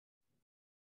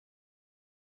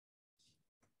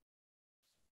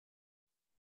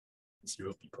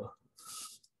0 people.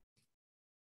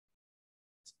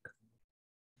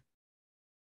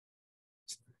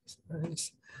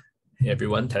 Nice. Hey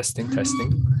everyone, testing.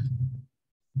 Testing.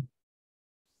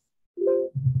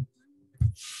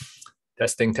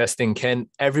 Can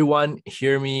everyone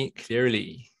hear me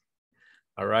clearly?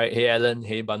 All right. Hey Alan.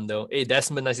 Hey Bundle. Hey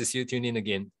Desmond. Nice to see you tune in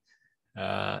again.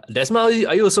 Desmond,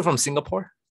 are you also from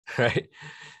Singapore? Right.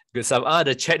 Good stuff.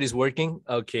 The chat is working.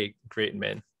 Okay, great,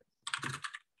 man.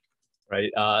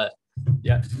 Right.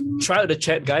 Yeah. Try out the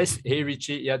chat, guys. Hey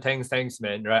Richie. Yeah, thanks,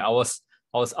 man. Right. I was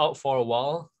out for a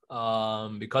while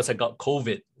because I got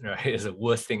COVID. Right. It's the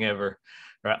worst thing ever.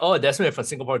 Right. Oh, Desmond from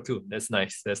Singapore too. That's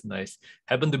nice.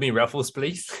 Happened to be in Raffles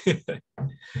Place.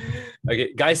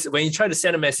 Okay, guys, when you try to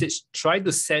send a message, try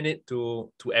to send it to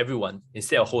everyone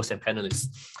instead of hosts and panelists,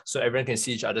 so everyone can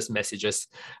see each other's messages.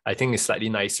 I think it's slightly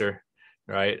nicer,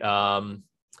 right?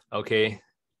 Okay.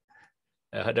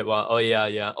 I heard that one. Oh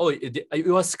yeah. Oh, it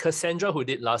was Cassandra who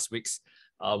did last week's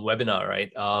webinar,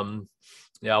 right?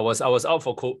 Yeah, I was out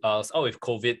with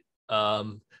COVID.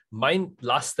 Mine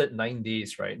lasted 9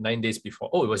 days, right? 9 days before.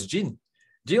 Oh, it was Jean.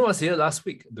 Jean was here last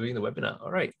week doing the webinar.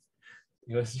 All right.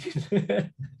 It was yeah,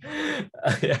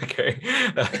 okay.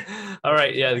 All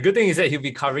right. Yeah, the good thing is that he'll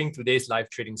be covering today's live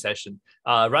trading session.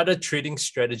 Rather trading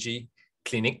strategy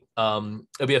clinic. It'll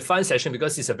be a fun session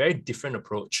because it's a very different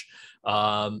approach.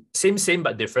 Same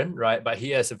but different, right? But he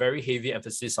has a very heavy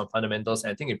emphasis on fundamentals,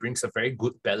 and I think it brings a very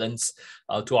good balance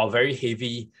to our very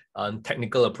heavy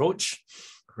technical approach,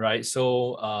 right?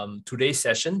 So today's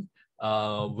session,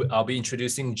 I'll be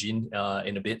introducing Jean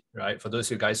in a bit, right? For those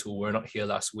of you guys who were not here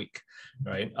last week,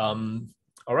 right?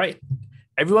 All right,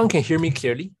 everyone can hear me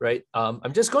clearly, right?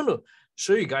 I'm just going to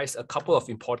show you guys a couple of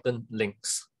important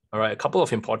links. All right, a couple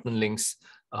of important links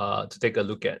to take a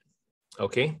look at.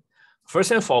 Okay,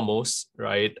 first and foremost,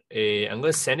 right? I'm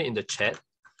going to send it in the chat,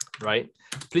 right?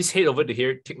 Please head over to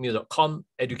here, tickmill.com,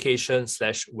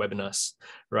 education/webinars,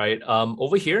 right?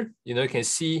 Over here, you can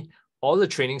see all the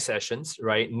training sessions,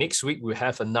 right? Next week we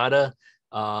have another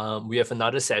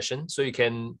session, so you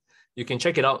can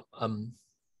check it out.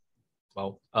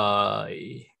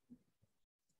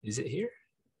 Is it here?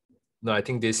 No, I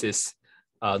think this is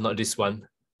not this one.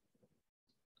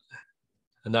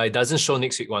 No, it doesn't show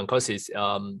next week one because it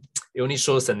only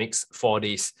shows the next 4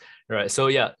 days, right? So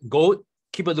yeah, go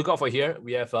keep a lookout for here.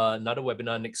 We have another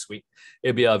webinar next week.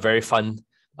 It'll be a very fun.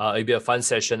 It'll be a fun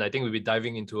session. I think we'll be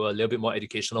diving into a little bit more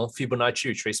educational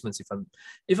Fibonacci retracements.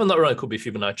 If I'm not wrong, it could be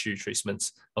Fibonacci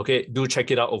retracements. Okay, do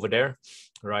check it out over there,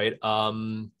 right?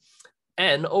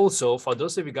 And also for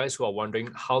those of you guys who are wondering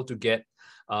how to get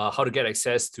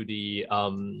access to the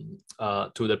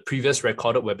previous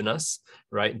recorded webinars,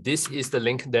 right? This is the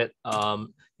link that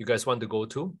you guys want to go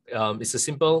to. It's a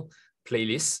simple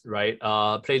playlist, right?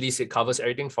 Playlist, it covers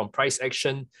everything from price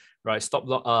action, right? Stop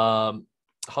loss,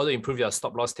 how to improve your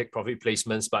stop loss take profit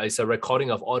placements, but it's a recording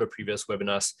of all the previous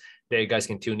webinars that you guys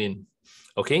can tune in.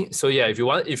 Okay, so yeah, if you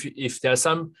want, if there are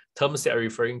some terms that are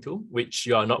referring to which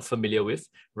you are not familiar with,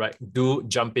 right, do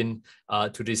jump in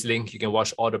to this link. You can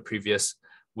watch all the previous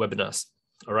webinars.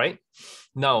 All right,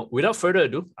 now without further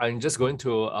ado, I'm just going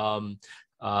to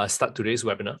start today's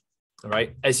webinar. All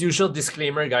right, as usual,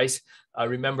 disclaimer, guys.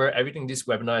 Remember, everything in this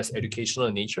webinar is educational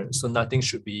in nature, so nothing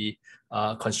should be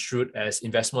construed as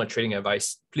investment or trading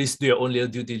advice. Please do your own little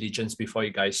due diligence before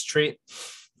you guys trade.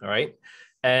 All right,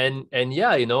 and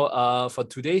yeah, for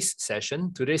today's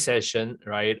session,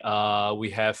 right, we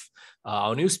have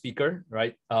our new speaker,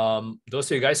 right?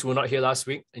 Those of you guys who were not here last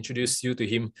week, introduce you to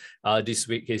him this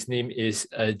week. His name is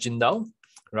Jindal.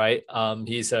 Right,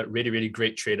 he's a really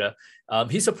great trader.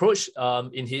 His approach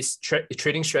in his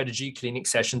trading strategy clinic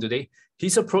session today,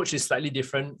 his approach is slightly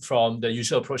different from the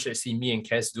usual approach that you see me and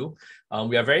Kes do.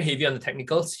 We are very heavy on the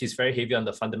technicals. He's very heavy on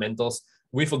the fundamentals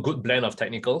with a good blend of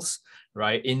technicals.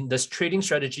 Right, in this trading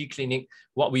strategy clinic,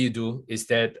 what we do is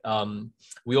that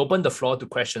we open the floor to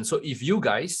questions. So if you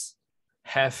guys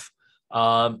have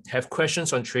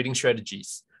questions on trading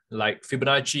strategies like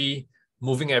Fibonacci,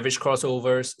 moving average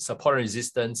crossovers, support and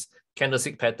resistance,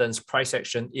 candlestick patterns, price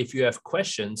action. If you have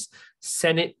questions,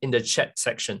 send it in the chat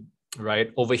section, right?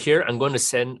 Over here, I'm going to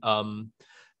send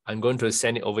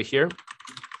it over here.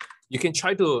 You can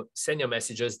try to send your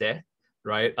messages there,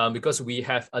 right? Because we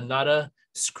have another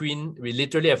screen. We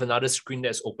literally have another screen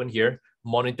that's open here,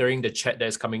 monitoring the chat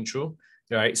that's coming through,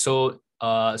 right? So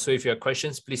if you have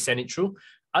questions, please send it through.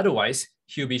 Otherwise,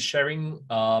 he'll be sharing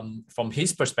from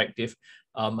his perspective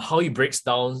how he breaks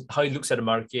down, how he looks at the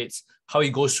markets, how he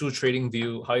goes through trading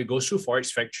view, how he goes through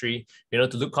Forex Factory,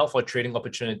 to look out for trading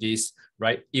opportunities,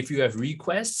 right? If you have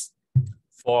requests,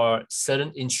 for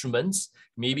certain instruments.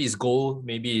 Maybe it's gold,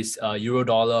 maybe it's euro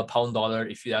dollar, pound dollar.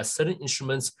 If there are certain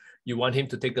instruments you want him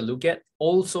to take a look at,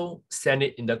 also send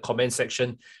it in the comment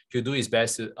section. He'll do his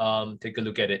best to take a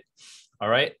look at it. All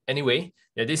right. Anyway,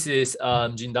 yeah, this is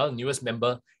Jindal, newest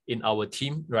member in our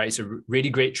team, right? He's a really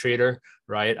great trader,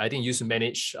 right? I think he used to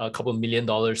manage a couple $1 million,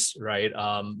 right?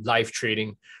 Live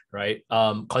trading, right?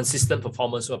 Consistent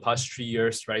performance over the past 3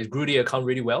 years, right? He grew the account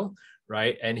really well,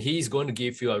 right? And he's going to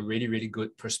give you a really, really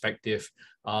good perspective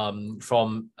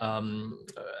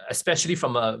especially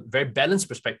from a very balanced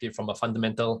perspective, from a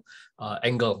fundamental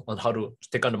angle on how to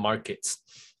take on the markets.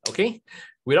 Okay.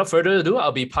 Without further ado,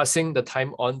 I'll be passing the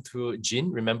time on to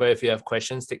Jin. Remember, if you have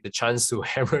questions, take the chance to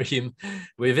hammer him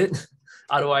with it.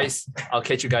 Otherwise, I'll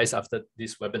catch you guys after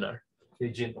this webinar.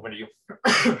 Okay, Jin, over to you.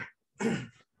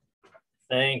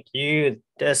 Thank you,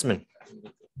 Desmond.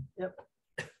 Yep.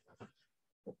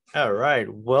 All right,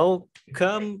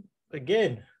 welcome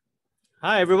again.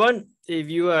 Hi, everyone. If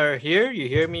you are here, you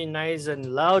hear me nice and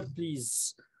loud,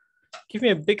 please give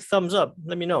me a big thumbs up.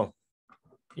 Let me know.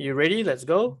 You ready? Let's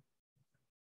go.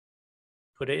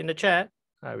 Put it in the chat.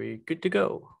 Are we good to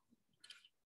go?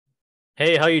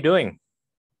 Hey, how you doing?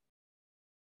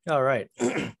 All right.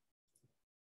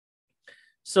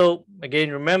 So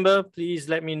again, remember, please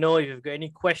let me know if you've got any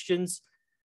questions.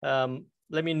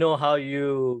 Let me know how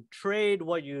you trade,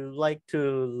 what you like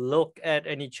to look at,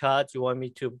 any charts you want me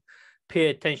to pay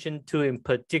attention to in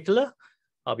particular.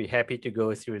 I'll be happy to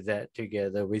go through that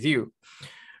together with you.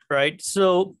 Right.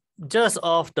 So just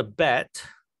off the bat,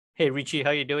 hey Richie, how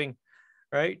you doing?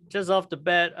 Right. Just off the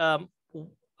bat,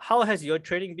 how has your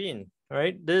trading been?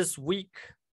 Right. This week,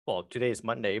 well, today is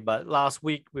Monday, but last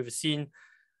week we've seen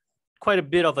quite a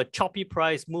bit of a choppy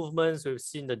price movements. We've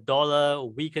seen the dollar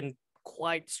weaken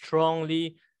quite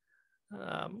strongly.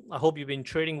 I hope you've been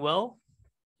trading well.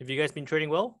 Have you guys been trading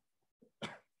well?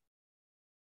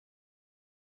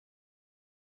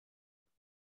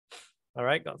 All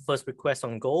right, got first request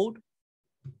on gold.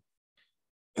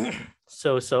 All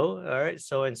right,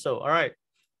 so and so. All right.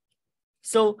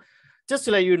 So just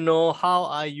to let you know how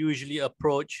I usually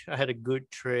approach, I had a good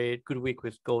week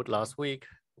with gold last week.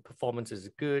 Performance is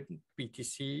good.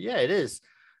 BTC, yeah, it is.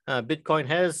 Bitcoin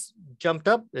has jumped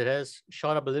up. It has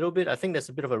shot up a little bit. I think there's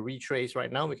a bit of a retrace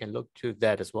right now. We can look to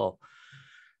that as well.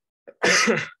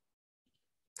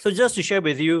 So just to share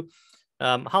with you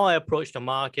how I approach the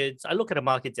markets. I look at the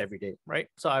markets every day, right?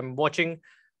 So I'm watching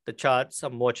the charts.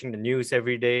 I'm watching the news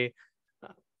every day.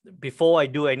 Before I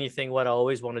do anything, what I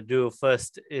always want to do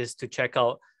first is to check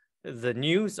out the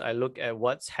news. I look at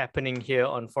what's happening here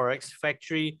on Forex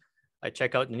Factory. I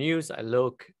check out the news. I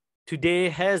look. Today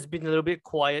has been a little bit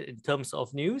quiet in terms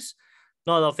of news.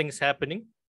 Not a lot of things happening.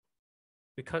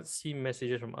 We can't see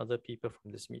messages from other people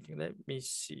from this meeting. Let me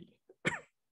see.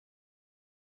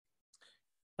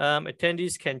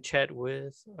 Attendees can chat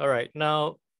with. All right.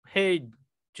 Now, hey,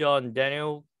 John,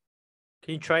 Daniel,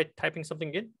 can you try typing something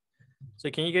again?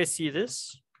 So can you guys see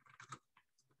this?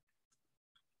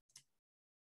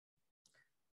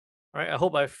 All right. I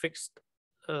hope I fixed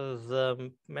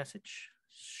the message.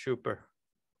 Super.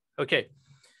 Okay.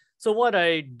 So what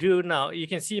I do now, you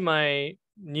can see my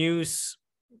news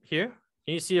here.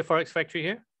 Can you see the Forex Factory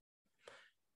here?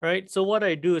 Right. So what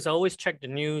I do is I always check the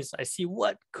news. I see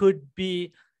what could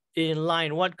be in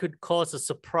line, what could cause a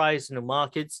surprise in the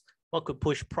markets, what could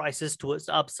push prices towards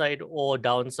the upside or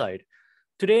downside.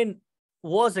 Today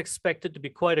was expected to be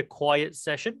quite a quiet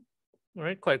session,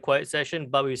 right? Quite a quiet session,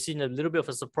 but we've seen a little bit of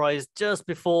a surprise just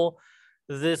before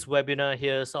this webinar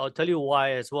here. So I'll tell you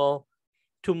why as well.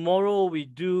 Tomorrow we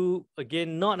do,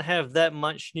 again, not have that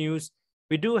much news.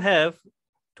 We do have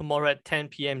tomorrow at 10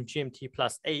 p.m. GMT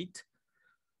 +8,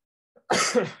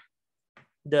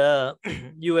 the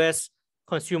US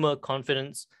consumer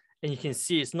confidence. And you can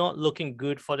see it's not looking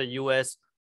good for the US.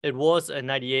 It was a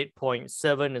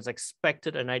 98.7. It's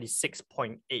expected a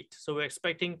 96.8. So we're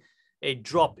expecting a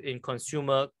drop in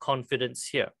consumer confidence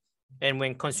here. And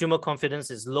when consumer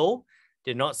confidence is low,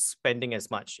 they're not spending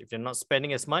as much. If they're not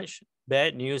spending as much,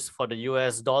 bad news for the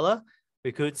US dollar.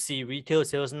 We could see retail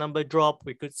sales number drop.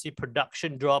 We could see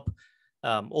production drop.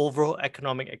 Overall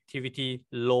economic activity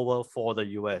lower for the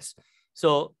US.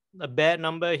 So a bad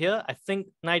number here. I think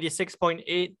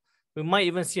 96.8. We might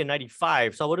even see a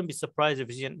 95. So I wouldn't be surprised if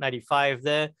we see a 95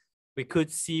 there. We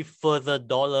could see further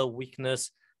dollar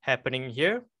weakness happening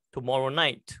here tomorrow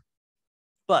night.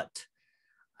 But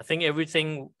I think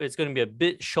everything is going to be a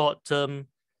bit short term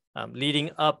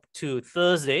leading up to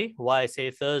Thursday. Why I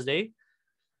say Thursday?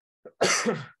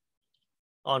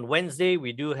 On Wednesday,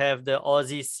 we do have the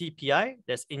Aussie CPI.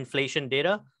 That's inflation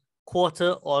data,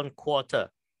 quarter on quarter.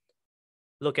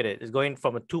 look at it. It's going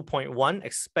from a 2.1,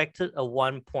 expected a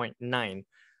 1.9.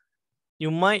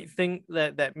 You might think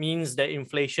that that means that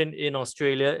inflation in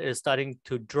Australia is starting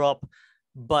to drop,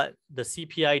 but the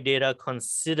CPI data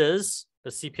considers, the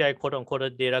CPI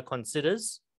quote-unquote data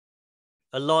considers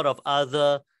a lot of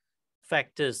other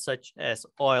factors such as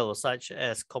oil, such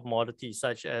as commodities,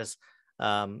 such as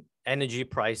energy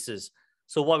prices.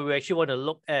 So what we actually want to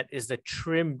look at is the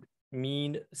trimmed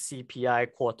mean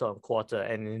CPI quarter on quarter.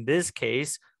 And in this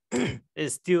case,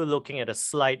 it's still looking at a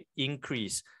slight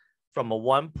increase from a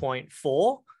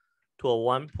 1.4 to a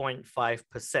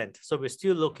 1.5%. So we're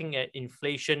still looking at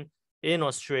inflation in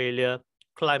Australia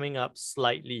climbing up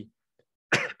slightly.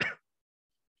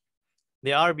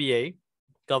 The RBA,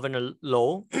 Governor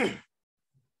Lowe,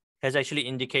 has actually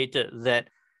indicated that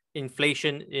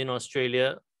inflation in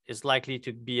Australia is likely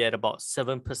to be at about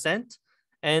 7%,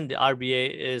 and the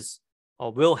RBA is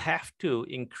or will have to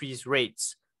increase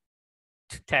rates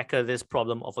to tackle this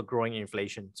problem of a growing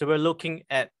inflation. So we're looking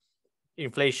at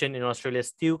inflation in Australia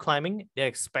still climbing. They're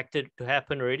expected to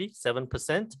happen already,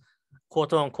 7%,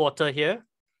 quarter on quarter here,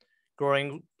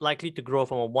 growing, likely to grow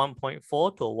from a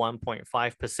 1.4 to a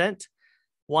 1.5%.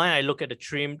 Why I look at the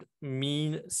trimmed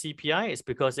mean CPI is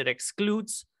because it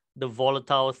excludes the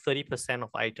volatile 30% of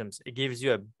items. It gives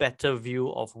you a better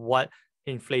view of what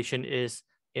inflation is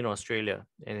in Australia.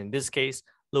 And in this case,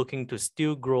 looking to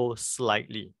still grow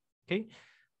slightly, okay?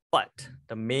 But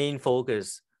the main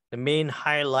focus, the main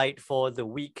highlight for the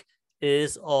week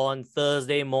is on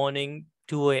Thursday morning,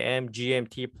 2 a.m.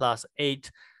 GMT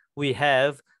 +8. We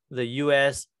have the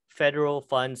US federal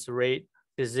funds rate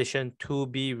decision to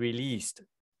be released.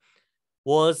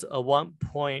 Was a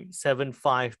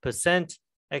 1.75%,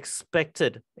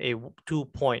 expected a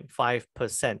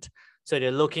 2.5%. So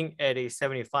they're looking at a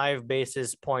 75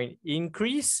 basis point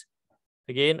increase.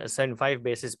 Again, a 75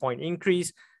 basis point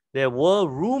increase. There were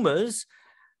rumors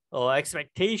or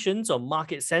expectations or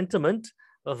market sentiment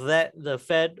of that the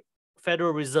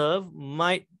Federal Reserve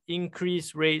might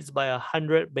increase rates by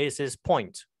 100 basis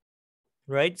points,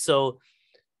 right? So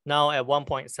now at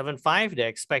 1.75, they're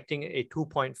expecting a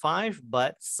 2.5,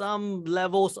 but some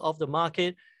levels of the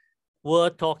market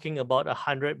were talking about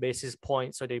 100 basis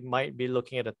points. So they might be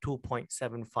looking at a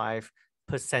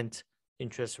 2.75%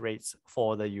 interest rates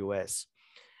for the US.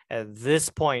 At this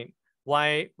point,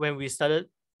 when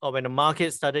the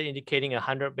market started indicating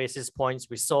 100 basis points,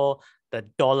 we saw the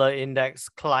dollar index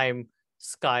climb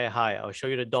sky high. I'll show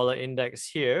you the dollar index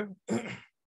here.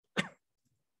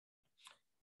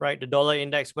 Right, the dollar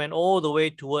index went all the way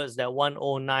towards that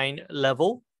 109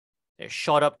 level. It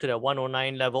shot up to that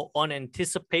 109 level on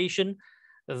anticipation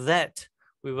that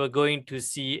we were going to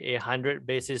see a 100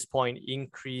 basis point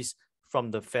increase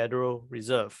from the Federal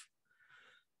Reserve.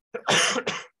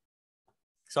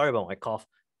 Sorry about my cough,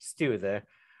 still there,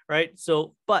 right?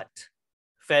 So, but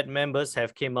Fed members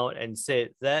have came out and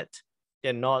said that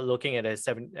they're not looking at a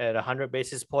 100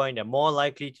 basis point. They're more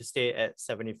likely to stay at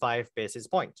 75 basis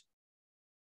points.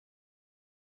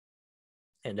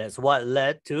 And that's what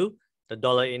led to the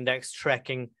dollar index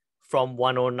tracking from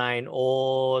 109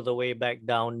 all the way back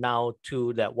down now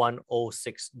to that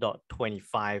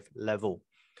 106.25 level.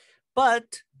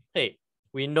 But hey,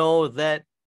 we know that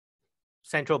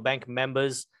central bank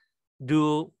members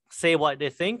do say what they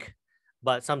think,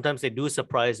 but sometimes they do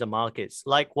surprise the markets.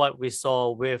 Like what we saw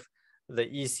with the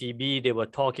ECB, they were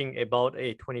talking about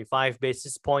a 25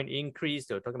 basis point increase.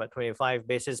 They were talking about 25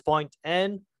 basis points,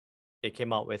 and they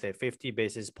came out with a 50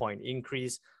 basis point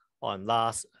increase on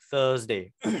last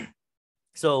Thursday.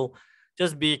 So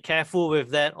just be careful with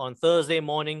that. On Thursday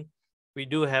morning, we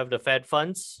do have the Fed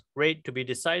funds rate to be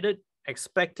decided,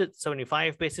 expected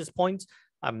 75 basis points.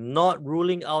 I'm not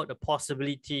ruling out the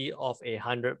possibility of a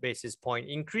 100 basis point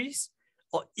increase,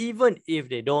 or even if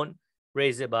they don't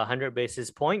raise it by 100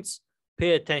 basis points,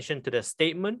 pay attention to the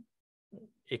statement.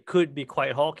 It could be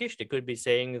quite hawkish. They could be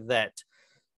saying that,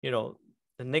 you know,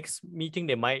 the next meeting,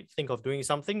 they might think of doing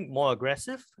something more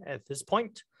aggressive at this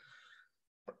point.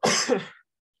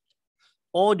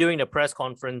 Or during the press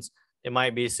conference, they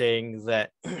might be saying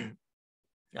that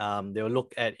they'll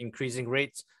look at increasing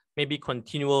rates, maybe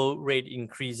continual rate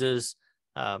increases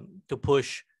to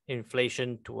push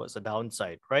inflation towards the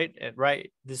downside, right? At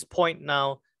this point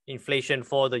now, inflation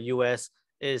for the US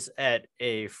is at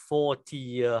a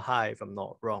 40-year high, if I'm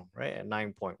not wrong, right? At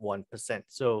 9.1%.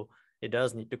 So it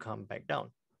does need to come back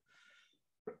down.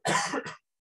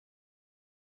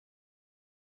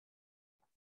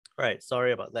 Right,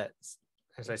 sorry about that.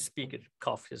 As I speak, the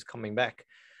cough is coming back.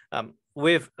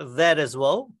 With that as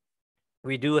well,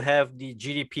 we do have the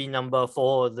GDP number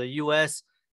for the US.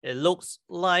 it looks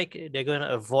like they're going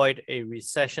to avoid a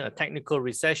recession, a technical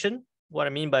recession. What I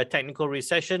mean by a technical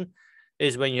recession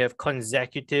is when you have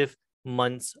consecutive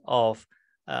months of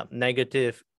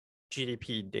negative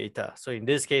GDP data. So in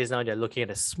this case, now they're looking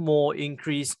at a small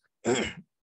increase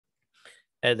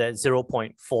at that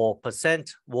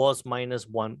 0.4% was minus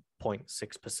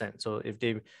 1.6%. So if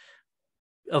they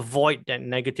avoid that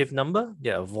negative number,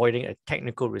 they're avoiding a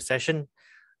technical recession.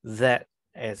 That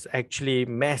is actually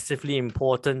massively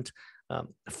important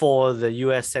for the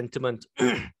US sentiment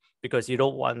because you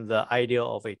don't want the idea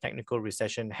of a technical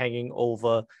recession hanging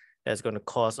over. That's going to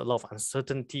cause a lot of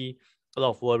uncertainty, a lot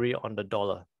of worry on the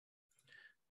dollar.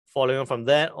 Following on from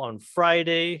that, on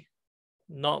Friday,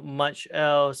 not much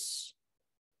else.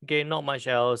 Again, not much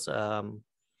else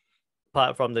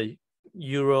apart from the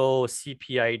Euro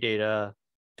CPI data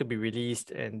to be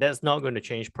released, and that's not going to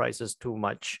change prices too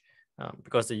much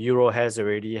because the Euro has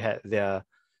already had their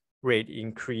rate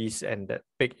increase and that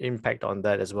big impact on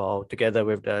that as well, together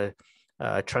with the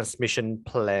transmission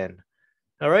plan.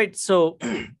 All right, so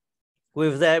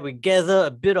with that, we gather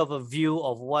a bit of a view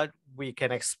of what we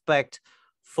can expect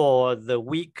for the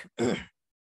week.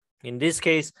 In this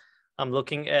case, I'm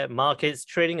looking at markets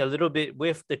trading a little bit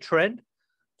with the trend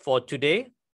for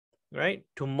today, right?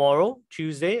 Tomorrow,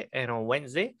 Tuesday, and on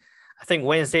Wednesday. I think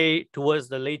Wednesday, towards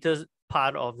the later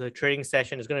part of the trading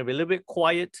session, is going to be a little bit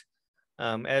quiet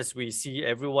as we see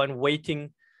everyone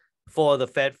waiting for the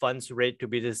Fed funds rate to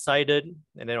be decided.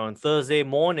 And then on Thursday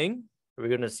morning, we're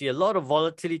going to see a lot of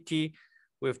volatility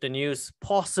with the news,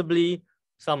 possibly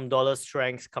some dollar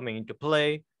strength coming into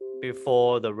play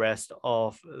before the rest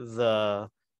of the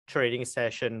trading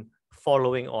session,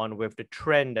 following on with the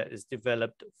trend that is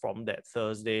developed from that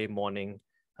Thursday morning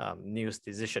news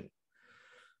decision.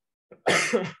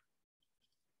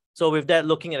 So with that,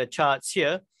 looking at the charts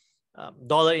here,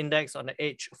 dollar index on the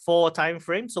H4 time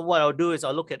frame. So what I'll do is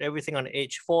I'll look at everything on the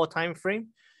H4 time frame.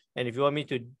 And if you want me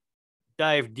to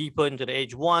dive deeper into the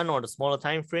H1 or the smaller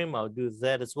time frame, I'll do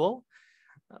that as well.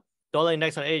 Dollar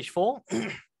index on H4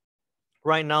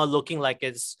 right now looking like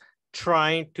it's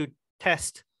trying to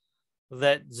test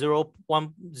that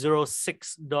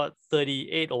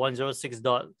 106.38 or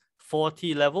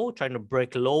 106.40 level, trying to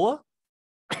break lower.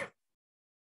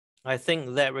 I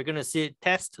think that we're going to see it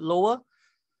test lower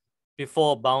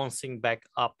before bouncing back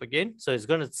up again. So it's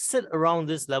going to sit around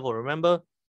this level. Remember,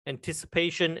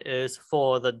 anticipation is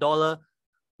for the dollar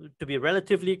to be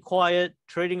relatively quiet,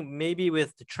 trading maybe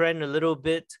with the trend a little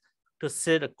bit, to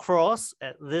sit across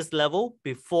at this level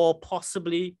before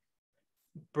possibly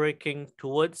breaking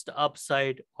towards the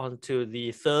upside onto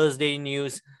the Thursday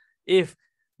news if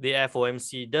the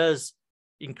FOMC does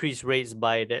increase rates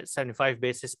by that 75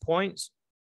 basis points,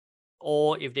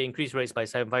 or if they increase rates by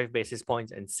 75 basis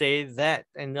points and say that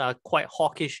and are quite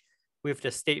hawkish with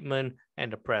the statement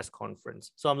and the press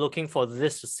conference. So I'm looking for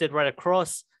this to sit right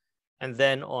across, and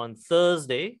then on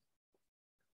Thursday,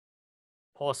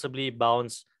 possibly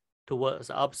bounce towards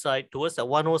the upside, towards the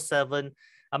 107.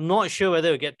 I'm not sure whether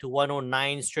it'll get to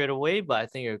 109 straight away, but I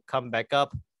think it'll come back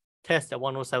up, test at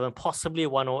 107, possibly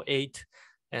 108,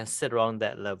 and sit around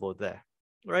that level there.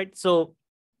 Right? So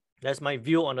that's my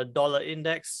view on the dollar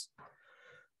index.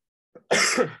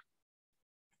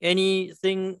 Any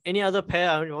other pair?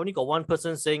 I've only got one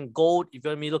person saying gold. If you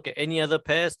want me to look at any other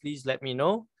pairs, please let me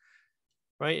know.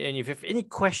 Right? And if you have any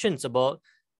questions about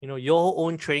your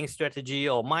own trading strategy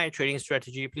or my trading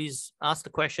strategy, please ask the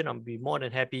question. I'll be more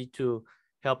than happy to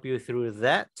help you through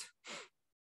that.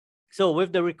 So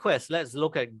with the request, let's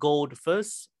look at gold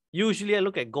first. Usually I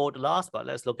look at gold last, but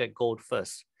let's look at gold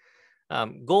first.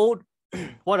 Gold,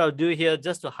 what I'll do here,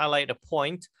 just to highlight a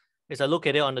point, is I look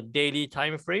at it on the daily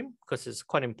time frame, because it's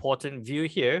quite an important view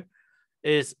here,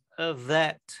 is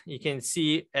that you can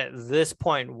see at this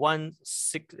point, at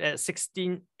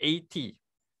 1680,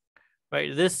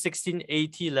 right? This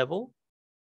 1680 level,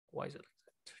 why is it like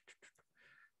that?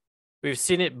 We've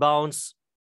seen it bounce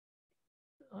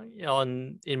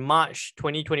in March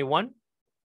 2021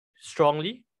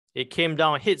 strongly. It came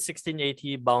down, hit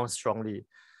 1680, bounced strongly.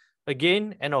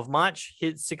 Again, end of March,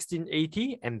 hit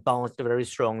 1680 and bounced very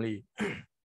strongly.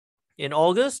 In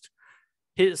August,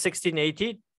 hit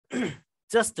 1680,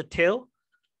 just the tail,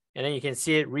 and then you can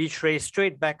see it retrace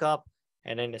straight back up,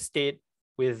 and then it stayed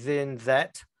within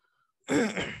that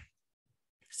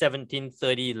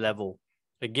 1730 level.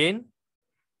 Again,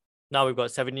 now we've got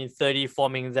 1730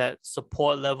 forming that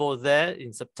support level there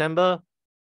in September.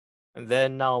 And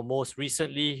then now most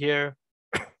recently here,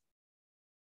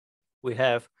 we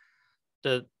have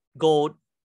the gold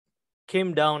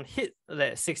came down, hit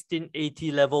that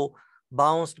 1680 level,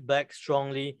 bounced back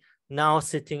strongly. now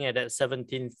sitting at that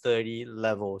 1730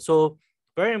 level. So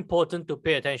very important to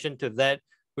pay attention to that.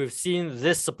 We've seen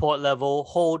this support level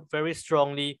hold very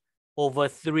strongly over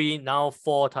 3, now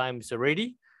 4 times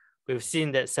already. We've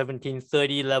seen that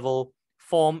 1730 level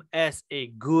form as a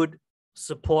good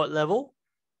support level,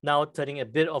 now turning a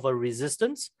bit of a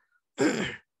resistance.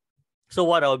 So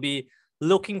what I'll be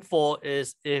looking for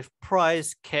is if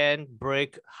price can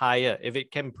break higher, if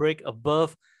it can break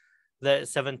above that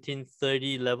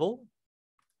 1730 level,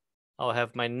 I'll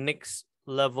have my next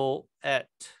level at,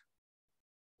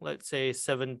 let's say,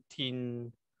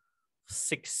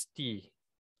 1760,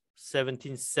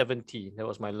 1770. That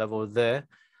was my level there.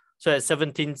 So at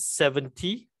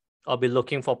 1770, I'll be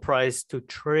looking for price to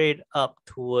trade up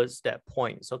towards that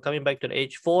point. So coming back to the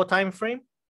H4 time frame,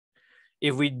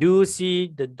 if we do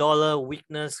see the dollar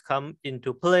weakness come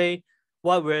into play,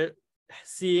 what we're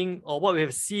seeing, or what we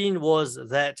have seen, was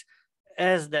that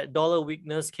as that dollar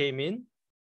weakness came in,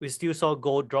 we still saw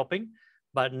gold dropping.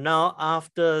 But now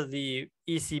after the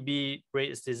ECB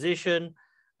rates decision,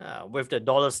 with the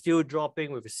dollar still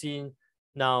dropping, we've seen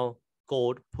now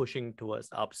gold pushing towards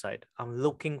the upside. I'm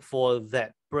looking for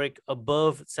that break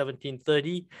above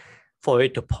 1730 for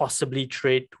it to possibly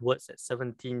trade towards that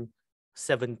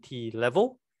 1770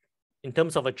 level. In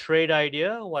terms of a trade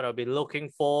idea, what I'll be looking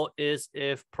for is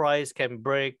if price can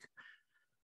break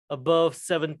above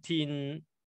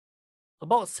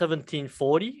about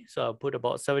 1740. So I'll put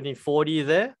about 1740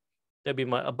 there. That'll be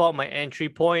about my entry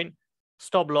point.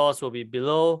 Stop loss will be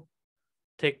below.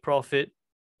 Take profit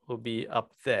will be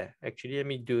up there. Actually, let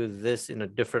me do this in a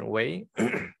different way,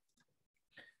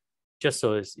 just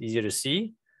so it's easier to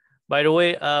see. By the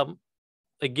way,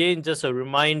 again, just a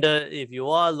reminder, if you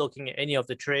are looking at any of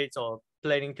the trades or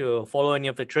planning to follow any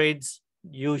of the trades,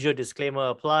 usual disclaimer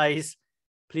applies.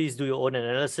 Please do your own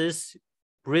analysis.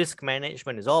 Risk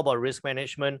management is all about risk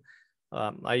management.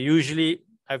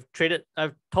 I've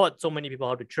taught so many people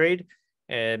how to trade,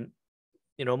 and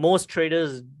most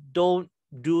traders don't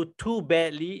do too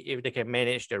badly if they can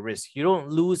manage their risk. You don't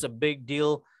lose a big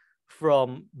deal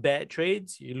from bad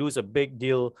trades. You lose a big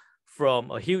deal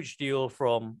from a huge deal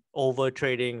from over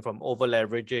trading, from over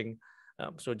leveraging.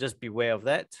 So just beware of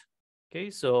that.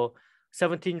 Okay, so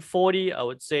 1740, I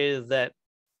would say that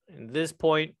in this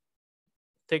point,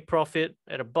 take profit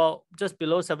at about just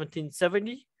below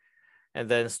 1770, and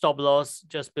then stop loss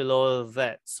just below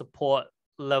that support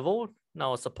level.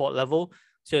 Now a support level.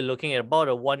 So you're looking at about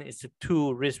a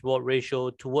 1:2 risk-reward ratio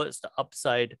towards the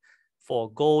upside for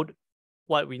gold.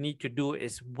 What we need to do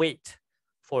is wait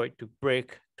for it to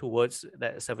break towards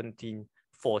that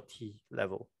 1740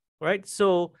 level, right?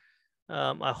 So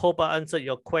I hope I answered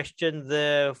your question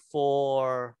there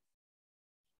for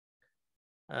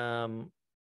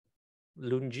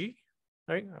Lunji.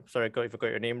 Right? I'm sorry if I got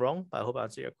your name wrong, but I hope I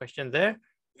answered your question there.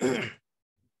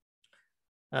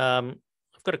 I've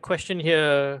got a question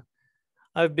here.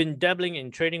 I've been dabbling in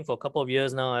trading for a couple of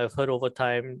years now. I've heard over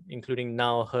time, including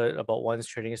now, heard about one's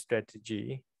trading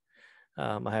strategy.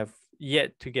 I have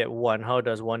yet to get one. How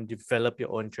does one develop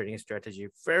your own trading strategy?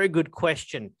 Very good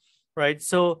question, right?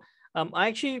 So I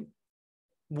actually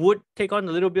would take on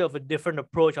a little bit of a different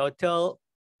approach. I would tell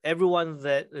everyone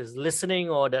that is listening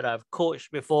or that I've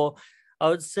coached before, I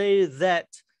would say that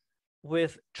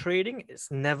with trading, it's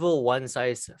never one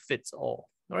size fits all,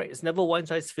 right? It's never one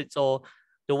size fits all.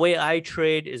 The way I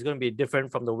trade is going to be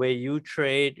different from the way you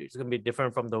trade. It's going to be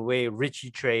different from the way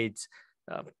Richie trades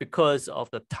because of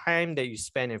the time that you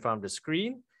spend in front of the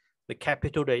screen, the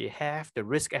capital that you have, the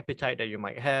risk appetite that you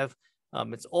might have.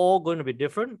 It's all going to be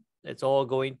different. It's all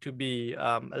going to be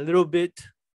a little bit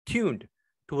tuned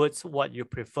towards what you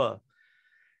prefer.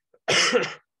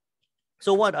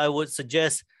 So what I would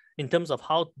suggest in terms of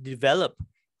how to develop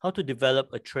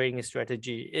a trading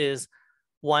strategy is,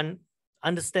 one,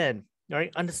 understand,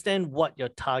 right? Understand what your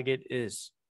target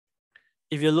is.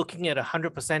 If you're looking at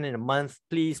 100% in a month,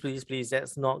 please,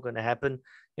 that's not going to happen.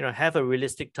 Have a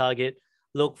realistic target,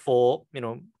 look for,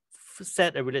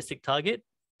 set a realistic target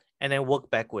and then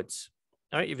work backwards.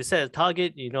 All right. If you set a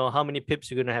target, you know how many pips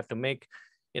you're going to have to make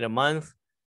in a month,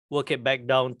 work it back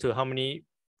down to how many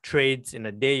trades in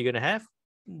a day you're going to have.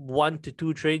 1 to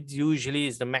 2 trades usually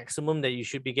is the maximum that you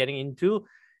should be getting into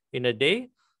in a day.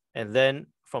 And then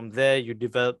from there, you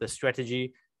develop the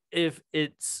strategy. If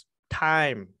it's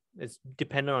time, it's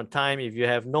dependent on time. If you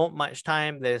have not much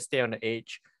time, then stay on the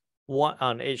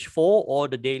H4 or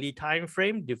the daily time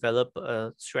frame, develop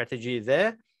a strategy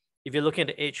there. If you're looking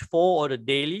at the H4 or the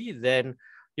daily, then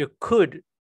you could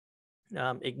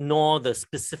ignore the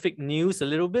specific news a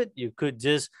little bit. You could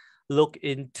just look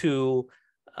into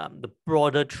the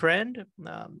broader trend,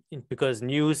 because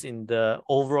news in the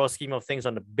overall scheme of things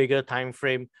on the bigger time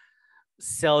frame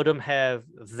seldom have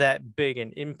that big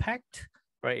an impact,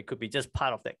 right? It could be just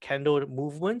part of that candle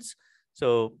movements.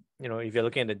 So, you know, if you're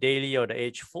looking at the daily or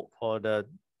the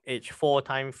H4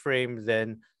 time frame,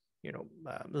 then, you know,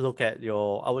 look at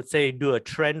I would say do a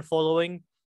trend following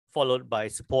followed by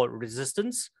support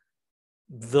resistance.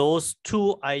 Those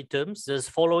two items, just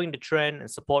following the trend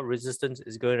and support resistance,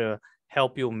 is going to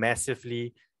help you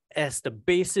massively as the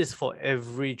basis for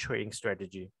every trading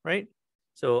strategy, right?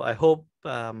 So I hope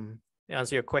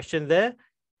answer your question there.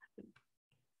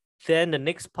 Then the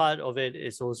next part of it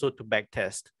is also to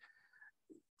backtest.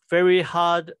 Very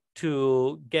hard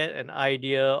to get an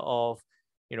idea of,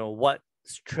 you know, what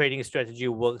trading strategy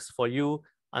works for you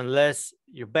unless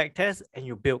you backtest and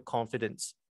you build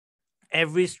confidence.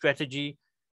 Every strategy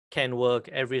can work,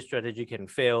 every strategy can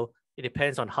fail. It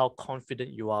depends on how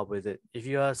confident you are with it. If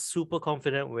you are super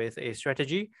confident with a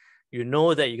strategy, you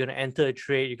know that you're going to enter a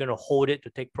trade, you're going to hold it to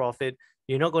take profit.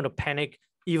 You're not going to panic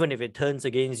even if it turns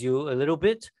against you a little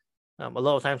bit. A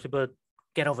lot of times people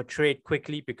get off a trade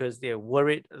quickly because they're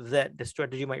worried that the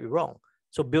strategy might be wrong.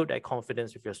 So build that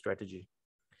confidence with your strategy.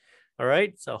 All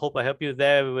right, so I hope I help you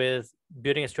there with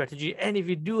building a strategy. And if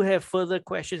you do have further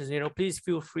questions, you know, please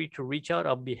feel free to reach out.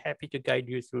 I'll be happy to guide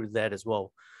you through that as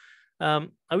well. Are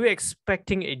we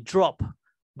expecting a drop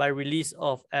by release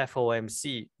of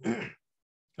FOMC?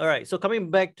 All right, so coming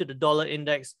back to the dollar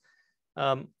index,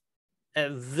 at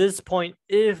this point,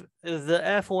 if the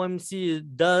FOMC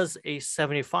does a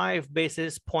 75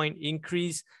 basis point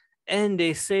increase and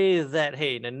they say that,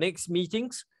 hey, in the next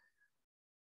meetings,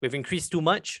 we've increased too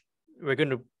much, we're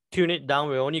going to tune it down,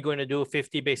 we're only going to do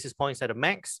 50 basis points at a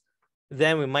max,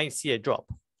 then we might see a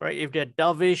drop, right? If they're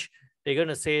dovish, they're going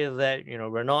to say that, you know,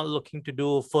 we're not looking to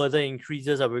do further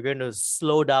increases, or we're going to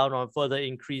slow down on further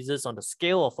increases, on the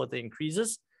scale of further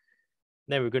increases,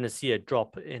 then we're going to see a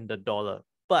drop in the dollar.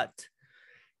 But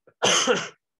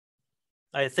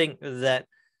I think that,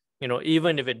 you know,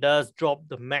 even if it does drop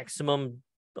the maximum,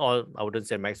 or I wouldn't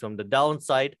say maximum, the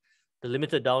downside, the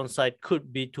limited downside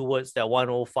could be towards that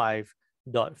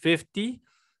 105.50.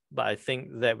 But I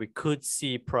think that we could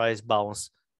see price bounce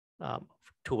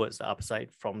towards the upside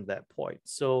from that point.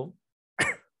 So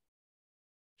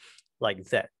like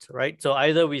that, right? So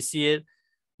either we see it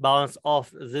bounce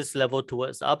off this level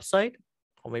towards the upside,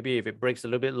 or maybe if it breaks a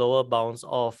little bit lower, bounce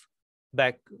off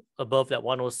back above that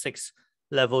 106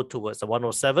 level towards the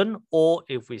 107, or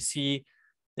if we see,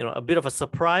 you know, a bit of a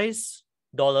surprise,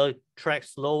 dollar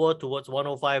tracks lower towards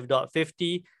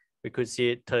 105.50, we could see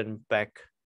it turn back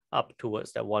up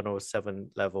towards that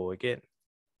 107 level again.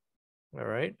 All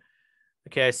right.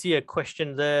 Okay, I see a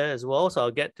question there as well, so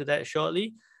I'll get to that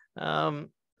shortly.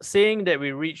 Saying that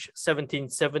we reach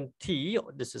 1770,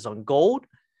 this is on gold.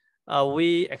 Are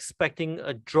we expecting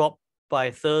a drop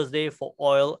by Thursday for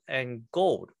oil and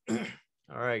gold? All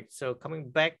right, so coming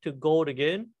back to gold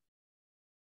again.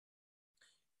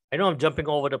 I know I'm jumping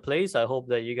all over the place. I hope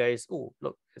that you guys, oh,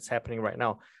 look, it's happening right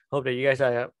now. Hope that you guys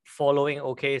are following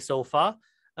okay so far.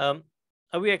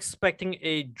 Are we expecting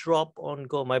a drop on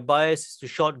gold? My bias is to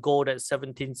short gold at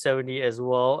 1770 as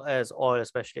well as oil,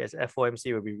 especially as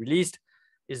FOMC will be released.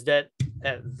 Is that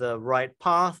at the right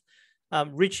path?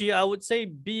 Richie, I would say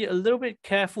be a little bit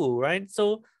careful, right?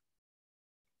 So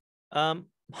how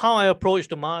I approach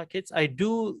the markets, I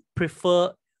do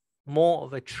prefer more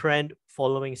of a trend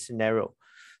following scenario.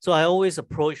 So I always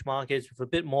approach markets with a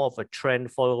bit more of a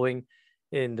trend following,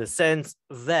 in the sense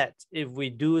that if we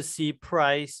do see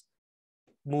price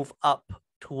move up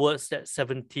towards that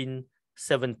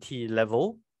 1770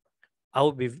 level, I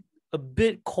would be a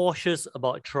bit cautious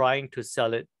about trying to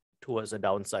sell it towards the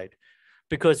downside,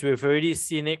 because we've already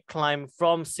seen it climb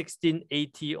from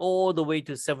 1680 all the way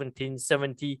to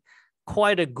 1770.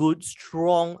 Quite a good,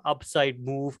 strong upside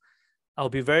move. I'll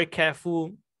be very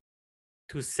careful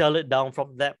to sell it down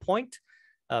from that point.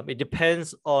 It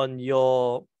depends on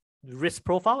your risk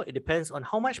profile. It depends on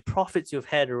how much profits you've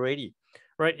had already,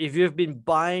 right? If you've been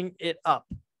buying it up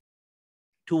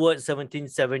towards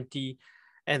 1770,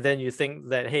 and then you think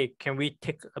that, hey, can we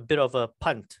take a bit of a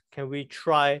punt? Can we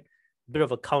try a bit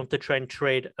of a counter trend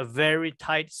trade, a very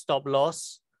tight stop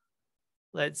loss?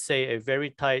 Let's say a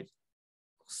very tight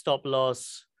stop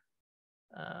loss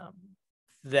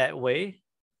that way,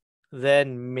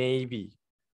 then maybe,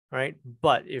 right?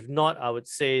 But if not, I would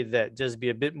say that just be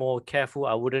a bit more careful.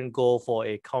 I wouldn't go for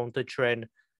a counter trend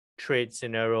trade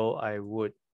scenario. I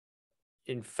would,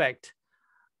 in fact,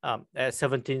 at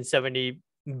 1770,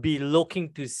 be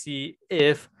looking to see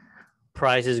if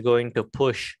price is going to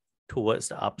push towards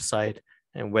the upside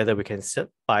and whether we can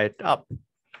buy it up.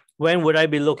 When would I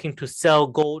be looking to sell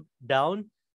gold down?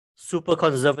 Super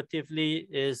conservatively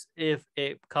is if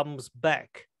it comes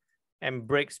back and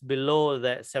breaks below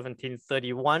that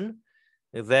 1731,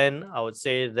 then I would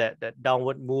say that that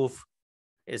downward move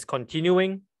is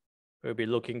continuing. We'll be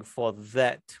looking for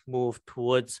that move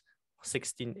towards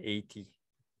 1680,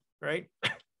 right?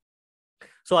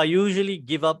 So I usually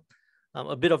give up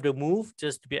a bit of the move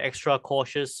just to be extra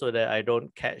cautious so that I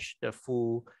don't catch the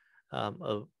full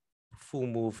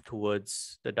move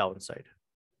towards the downside.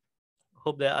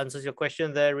 Hope that answers your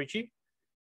question there, Richie.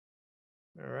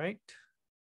 All right.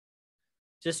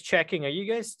 Just checking, are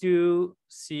you guys still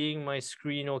seeing my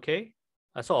screen okay?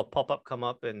 I saw a pop-up come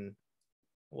up and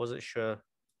wasn't sure.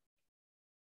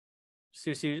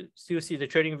 Still see the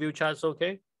trading view charts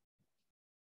okay?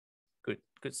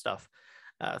 Good stuff.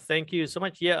 Thank you so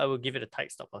much. Yeah, I will give it a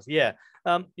tight stop loss. Yeah,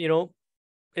 you know,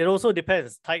 it also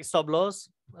depends. Tight stop loss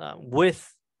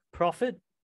with profit,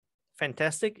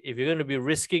 fantastic. If you're going to be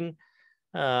risking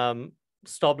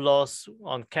stop loss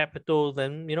on capital,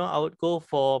 then I would go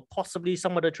for possibly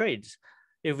some other trades.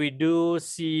 If we do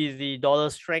see the dollar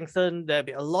strengthen, there'll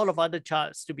be a lot of other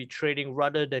charts to be trading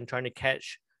rather than trying to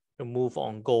catch the move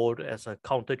on gold as a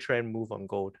counter trend move on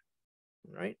gold,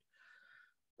 right?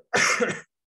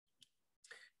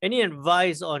 Any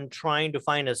advice on trying to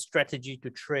find a strategy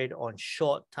to trade on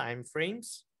short time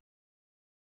frames?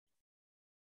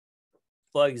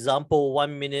 For example,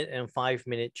 1 minute and 5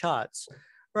 minute charts.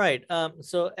 Right.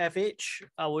 So FH,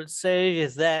 I would say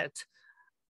is that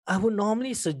I would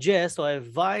normally suggest or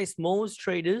advise most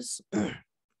traders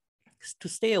to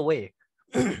stay away.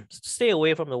 Stay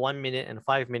away from the 1 minute and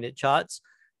 5 minute charts.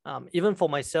 Even for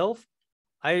myself,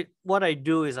 what I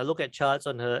do is I look at charts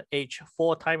on the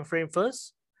H4 time frame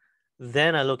first.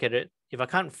 Then I look at it. If I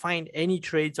can't find any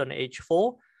trades on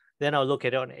H4, then I'll look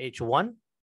at it on H1.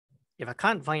 If I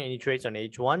can't find any trades on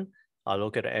H1, I'll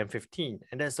look at the M15.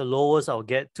 And that's the lowest I'll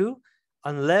get to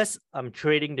unless I'm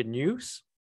trading the news,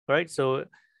 right? So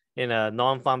in a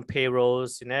non-farm payroll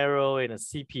scenario, in a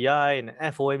CPI, in an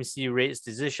FOMC rates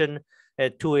decision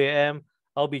at 2 a.m.,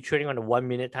 I'll be trading on a 1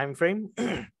 minute time frame.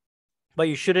 But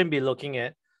you shouldn't be looking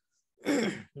at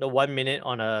the 1 minute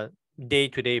on a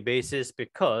day-to-day basis,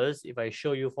 because if I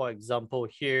show you, for example,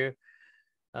 here,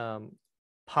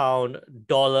 pound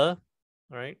dollar,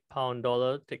 right? Pound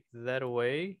dollar, take that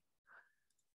away.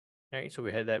 Right, so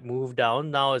we had that move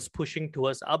down. Now it's pushing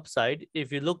towards upside.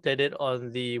 If you looked at it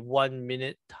on the 1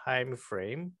 minute time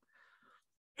frame,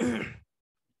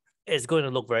 it's going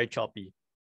to look very choppy,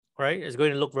 right? It's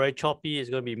going to look very choppy. It's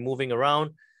going to be moving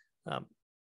around.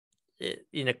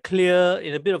 In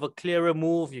a bit of a clearer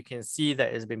move, you can see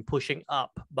that it's been pushing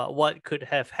up. But what could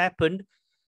have happened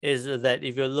is that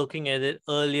if you're looking at it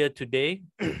earlier today,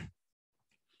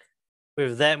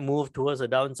 with that move towards the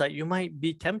downside, you might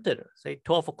be tempted. Say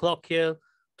 12 o'clock here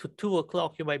to 2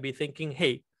 o'clock, you might be thinking,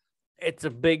 hey, it's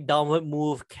a big downward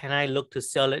move. Can I look to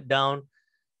sell it down?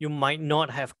 You might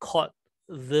not have caught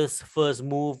this first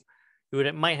move.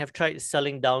 You might have tried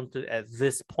selling down at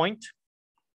this point,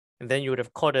 and then you would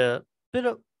have caught a bit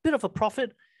of a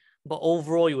profit, but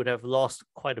overall you would have lost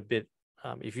quite a bit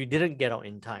if you didn't get out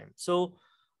in time. So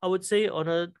I would say on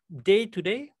a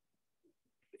day-to-day,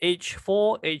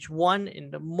 H4, H1 in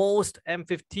the most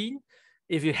M15.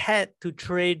 If you had to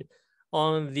trade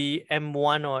on the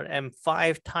M1 or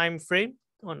M5 time frame,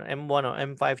 on M1 or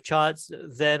M5 charts,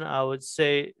 then I would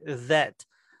say that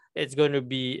it's going to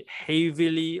be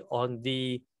heavily on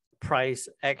the price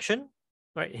action,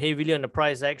 right? Heavily on the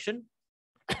price action.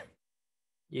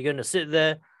 You're going to sit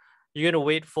there. You're going to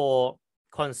wait for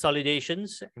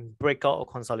consolidations and breakout or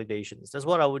consolidations. That's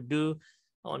what I would do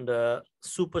on the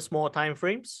super small time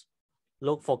frames.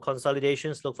 Look for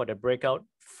consolidations, look for the breakout,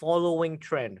 following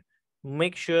trend.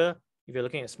 Make sure if you're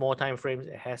looking at small time frames,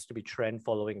 it has to be trend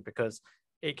following, because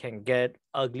it can get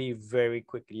ugly very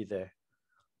quickly there.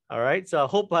 All right, so I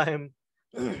hope I'm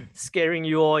scaring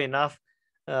you all enough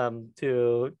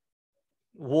to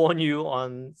warn you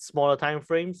on smaller time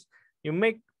frames. You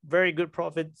make very good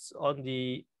profits on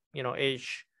the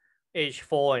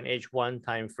H4 and H1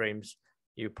 time frames.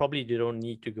 You probably don't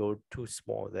need to go too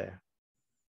small there.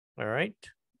 All right.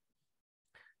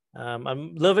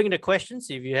 I'm loving the questions.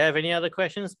 If you have any other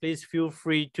questions, please feel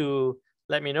free to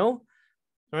let me know.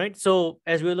 All right. So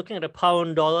as we're looking at the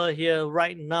pound dollar here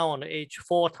right now on the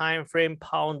H4 time frame,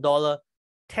 pound dollar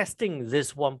testing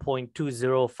this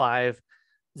 1.2050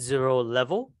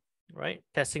 level, right?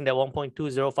 Testing that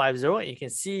 1.2050. And you can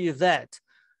see that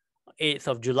 8th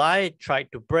of July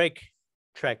tried to break,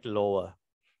 tracked lower.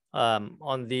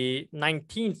 On the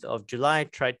 19th of July,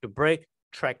 tried to break,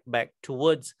 track back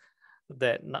towards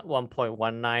that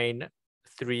 1.19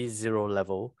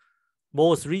 level.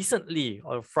 Most recently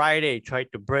on Friday, tried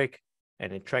to break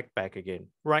and it tracked back again.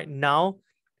 Right now,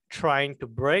 trying to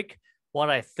break. What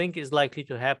I think is likely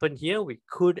to happen here, we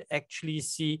could actually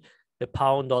see the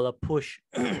pound dollar push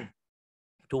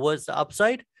towards the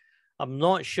upside. I'm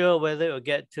not sure whether it'll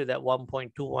get to that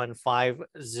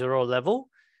 1.2150 level.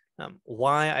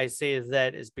 Why I say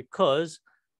that is because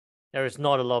there is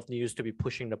not a lot of news to be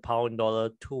pushing the pound dollar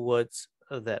towards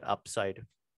that upside,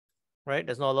 right?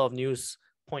 There's not a lot of news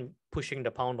pushing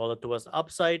the pound dollar towards the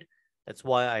upside. That's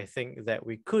why I think that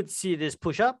we could see this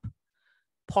push up,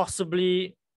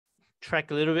 possibly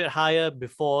track a little bit higher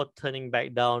before turning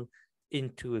back down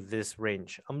into this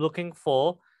range. I'm looking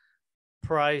for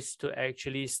price to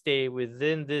actually stay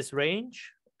within this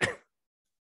range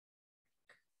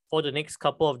for the next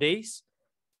couple of days,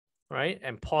 right?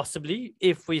 And possibly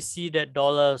if we see that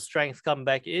dollar strength come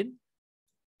back in,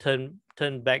 turn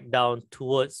back down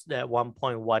towards that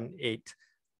 1.18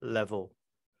 level.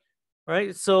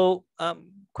 Right. So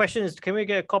question is, can we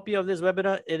get a copy of this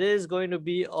webinar? It is going to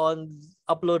be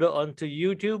uploaded onto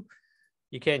YouTube.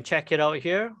 You can check it out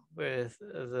here with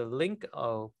the link.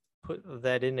 I'll put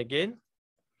that in again.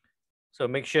 So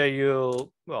make sure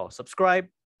you subscribe.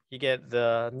 You get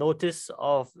the notice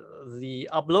of the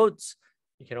uploads.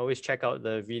 You can always check out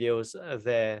the videos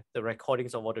there, the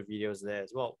recordings of all the videos there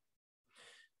as well.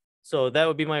 So that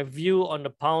would be my view on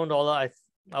the pound dollar.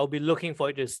 I'll be looking for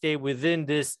it to stay within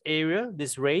this area,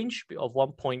 this range of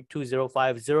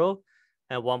 1.2050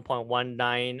 and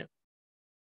 1.1940,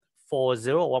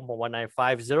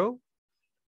 1.1950.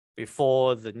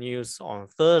 Before the news on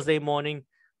Thursday morning,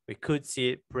 we could see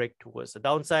it break towards the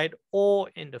downside, or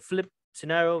in the flip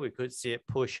scenario, we could see it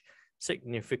push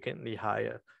significantly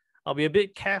higher. I'll be a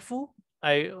bit careful.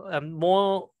 I am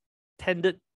more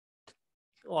tended,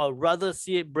 or I'd rather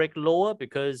see it break lower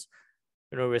because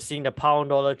we're seeing the pound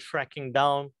dollar tracking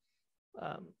down.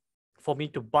 For me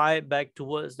to buy it back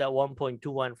towards that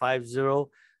 1.2150,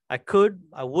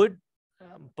 I would,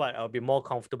 but I'll be more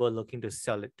comfortable looking to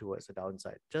sell it towards the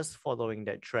downside, just following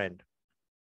that trend.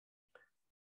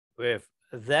 With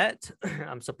that,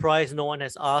 I'm surprised no one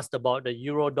has asked about the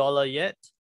euro dollar yet.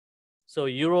 So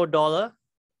euro dollar,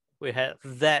 we had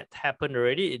that happen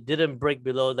already. It didn't break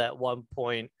below that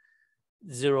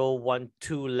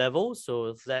 1.012 level,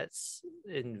 so that's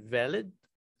invalid.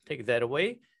 Take that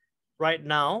away. Right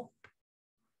now,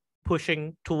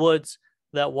 pushing towards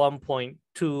that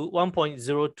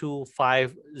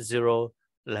 1.0250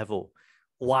 level.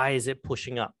 Why is it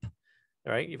pushing up?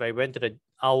 All right, if I went to the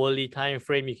hourly time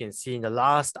frame, you can see in the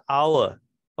last hour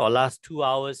or last 2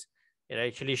 hours, it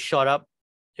actually shot up.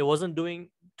 It wasn't doing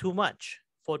too much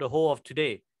for the whole of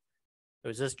today. It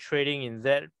was just trading in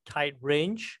that tight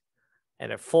range.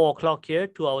 And at 4 o'clock here,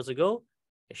 2 hours ago,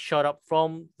 it shot up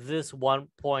from this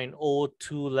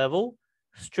 1.02 level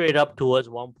straight up towards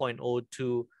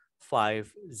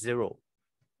 1.0250.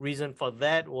 Reason for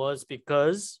that was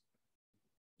because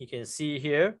you can see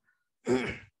here,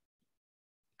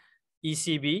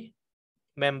 ECB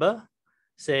member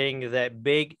saying that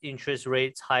big interest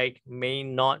rates hike may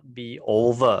not be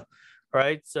over,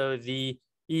 right? So the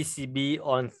ECB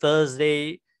on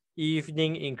Thursday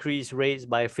evening increased rates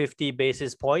by 50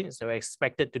 basis points. They were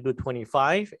expected to do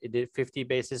 25. It did 50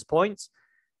 basis points.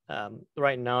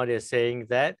 Right now, they're saying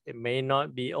that it may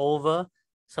not be over.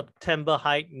 September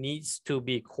hike needs to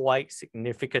be quite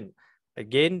significant.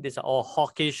 Again, these are all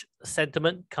hawkish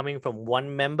sentiment coming from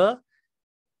one member.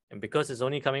 And because it's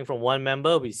only coming from one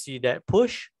member, we see that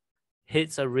push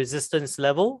hits a resistance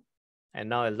level. And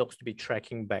now it looks to be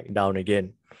tracking back down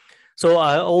again. So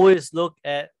I always look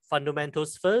at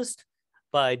fundamentals first,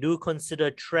 but I do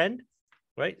consider trend,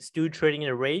 right? Still trading in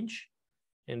a range.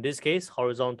 In this case,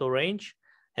 horizontal range.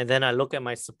 And then I look at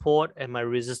my support and my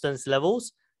resistance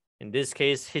levels. In this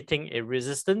case, hitting a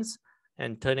resistance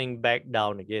and turning back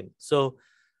down again. So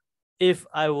if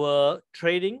I were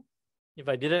trading, if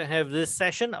I didn't have this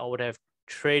session, I would have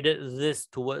traded this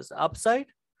towards the upside,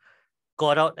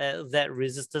 got out at that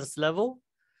resistance level,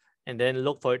 and then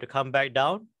look for it to come back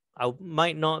down. I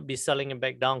might not be selling it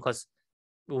back down because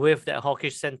with that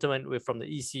hawkish sentiment from the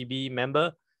ECB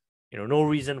member, no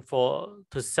reason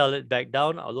to sell it back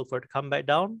down. I'll look for it to come back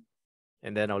down,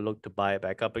 and then I'll look to buy it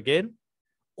back up again.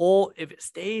 Or if it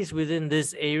stays within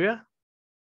this area,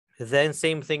 then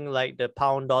same thing like the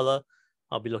pound dollar,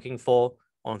 I'll be looking for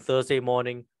on Thursday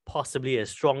morning, possibly a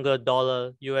stronger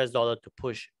dollar, US dollar, to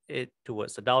push it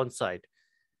towards the downside.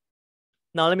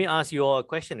 Now, let me ask you all a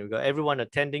question. We've got everyone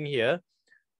attending here.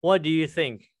 What do you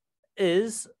think?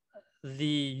 Is the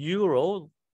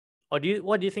euro, or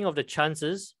what do you think of the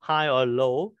chances, high or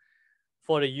low,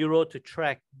 for the euro to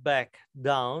track back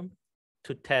down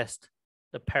to test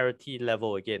the parity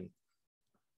level again.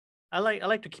 I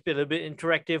like to keep it a bit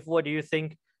interactive. What do you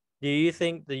think? Do you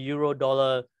think the euro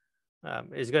dollar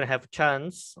is going to have a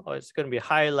chance, or it's going to be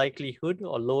high likelihood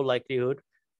or low likelihood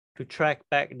to track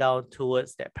back down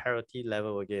towards that parity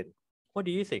level again? What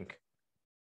do you think?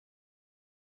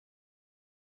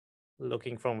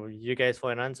 Looking from you guys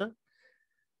for an answer.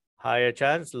 Higher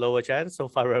chance, lower chance. So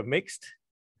far, we're mixed.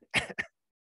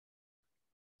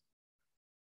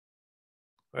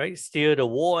 Right, still the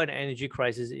war and energy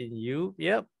crisis in EU.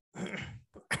 Yep.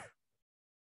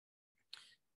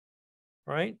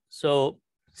 Right, so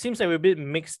seems like we're a bit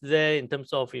mixed there in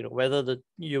terms of whether the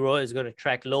euro is going to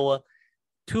track lower.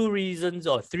 Two reasons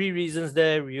or three reasons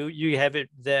there. You have it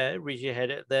there. Richie had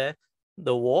it there.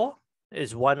 The war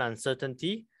is one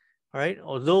uncertainty. All right,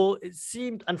 although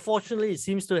unfortunately, it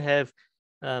seems to have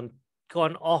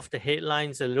gone off the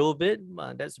headlines a little bit.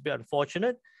 That's a bit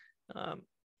unfortunate.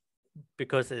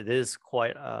 Because it is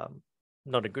quite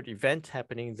not a good event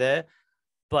happening there.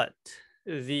 But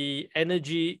the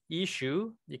energy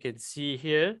issue, you can see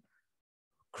here,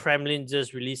 Kremlin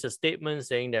just released a statement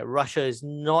saying that Russia is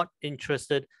not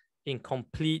interested in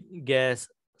complete gas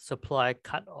supply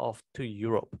cut off to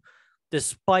Europe.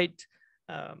 Despite,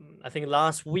 I think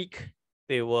last week,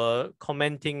 they were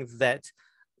commenting that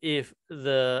if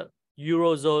the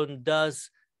Eurozone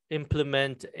does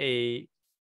implement a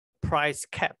price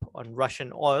cap on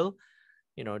Russian oil,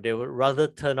 they would rather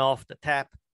turn off the tap,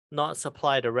 not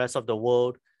supply the rest of the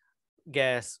world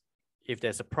gas if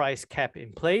there's a price cap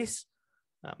in place.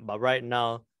 But right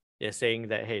now, they're saying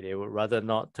that, hey, they would rather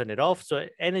not turn it off. So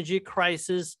energy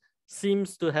crisis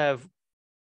seems to have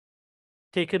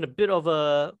taken a bit of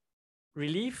a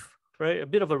relief, right? A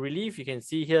bit of a relief. You can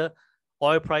see here,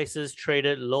 oil prices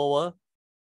traded lower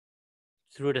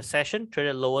through the session,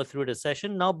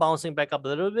 now bouncing back up a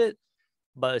little bit,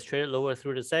 but it's traded lower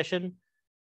through the session.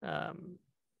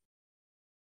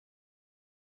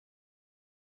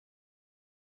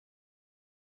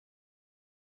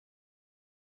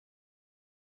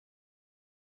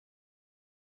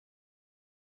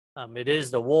 It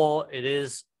is the war. It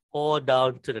is all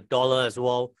down to the dollar as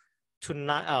well.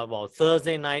 Tonight,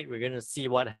 Thursday night, we're going to see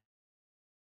what are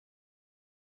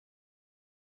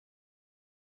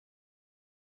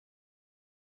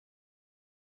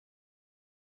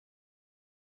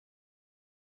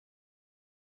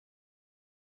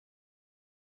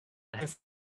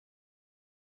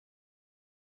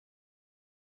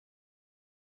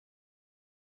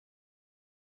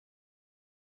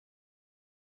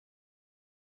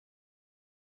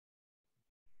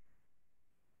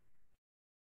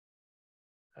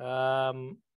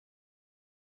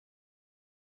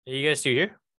you guys still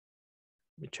here?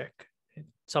 Let me check.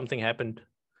 Something happened.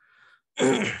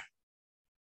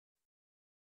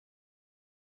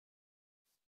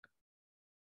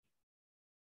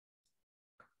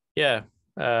 Yeah.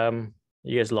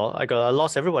 You guys lost. I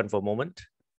lost everyone for a moment.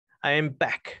 I am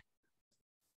back.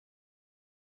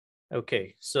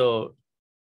 Okay, so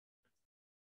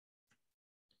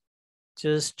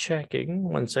just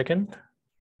checking 1 second.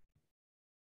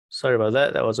 Sorry about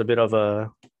that. That was a bit of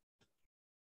a.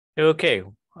 Okay,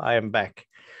 I am back.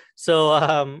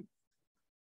 So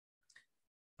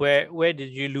where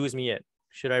did you lose me at?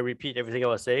 Should I repeat everything I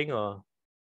was saying, or?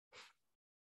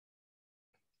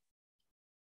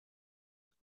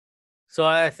 So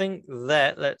I think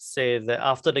that, let's say that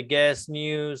after the gas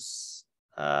news,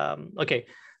 okay,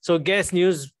 so gas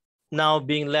news now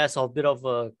being less of a bit of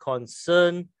a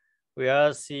concern, we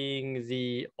are seeing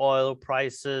the oil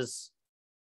prices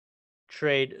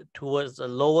trade towards a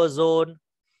lower zone,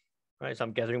 right? So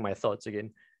I'm gathering my thoughts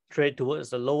again. Trade towards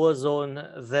the lower zone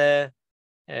there,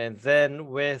 and then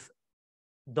with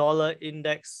dollar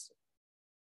index,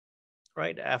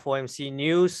 right? FOMC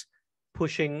news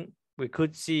pushing. We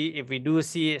could see, if we do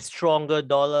see a stronger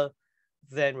dollar,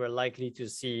 then we're likely to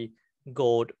see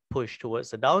gold push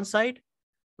towards the downside,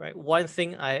 right? One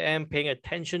thing I am paying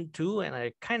attention to, and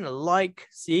I kind of like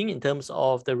seeing in terms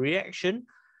of the reaction,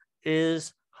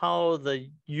 is how the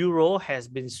euro has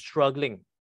been struggling,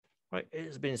 right?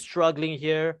 It's been struggling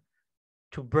here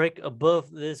to break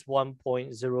above this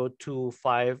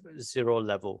 1.0250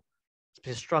 level. It's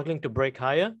been struggling to break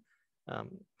higher.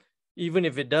 Even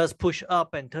if it does push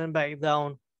up and turn back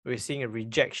down, we're seeing a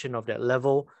rejection of that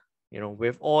level.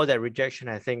 With all that rejection,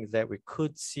 I think that we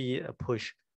could see a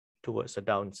push towards the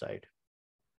downside.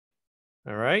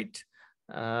 All right.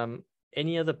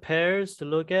 Any other pairs to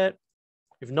look at?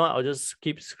 If not, I'll just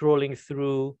keep scrolling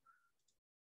through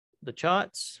the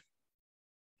charts.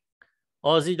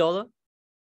 Aussie dollar,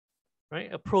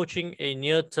 right? Approaching a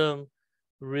near-term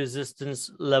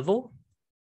resistance level,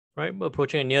 right? We're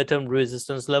approaching a near-term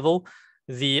resistance level.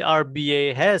 The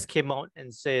RBA has came out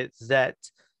and said that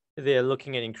they're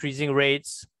looking at increasing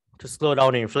rates to slow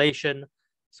down inflation.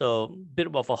 So a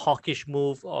bit of a hawkish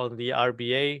move on the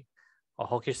RBA, or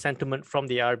hawkish sentiment from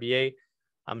the RBA.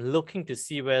 I'm looking to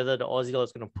see whether the Aussie dollar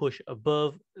is going to push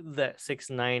above that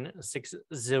 6960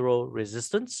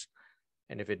 resistance.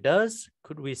 And if it does,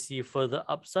 could we see further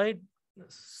upside?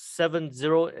 70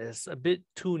 is a bit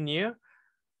too near.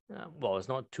 Well, it's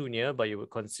not too near, but you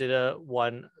would consider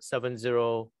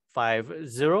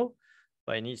 17050,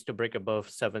 but it needs to break above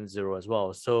 70 as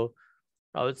well. So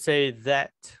I would say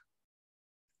that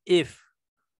if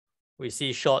we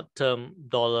see short-term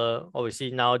dollar, or we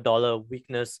see now dollar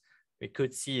weakness, we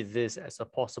could see this as a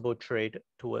possible trade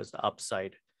towards the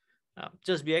upside.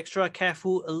 Just be extra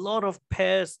careful. A lot of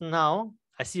pairs now,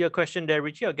 I see a question there,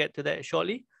 Richie, I'll get to that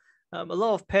shortly. A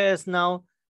lot of pairs now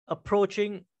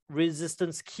approaching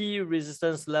resistance, key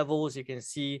resistance levels. You can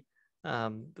see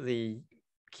the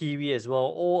Kiwi as well,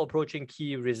 all approaching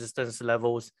key resistance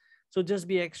levels. So just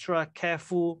be extra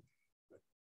careful.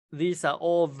 These are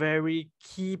all very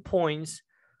key points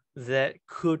that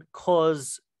could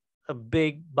cause a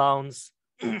big bounce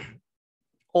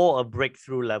or a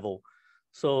breakthrough level.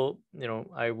 So, you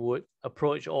know, I would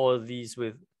approach all of these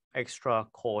with extra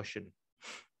caution.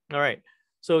 All right.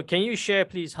 So can you share,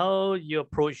 please, how you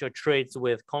approach your trades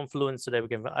with Confluence so that we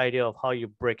can have an idea of how you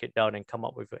break it down and come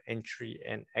up with your entry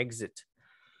and exit?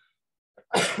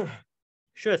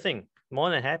 Sure thing. More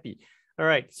than happy. All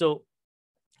right. So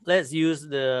let's use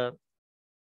the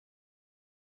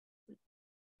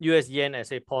US yen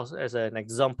as an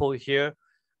example here.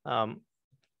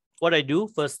 What I do,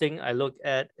 first thing I look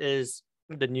at is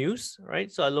the news,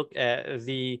 right? So I look at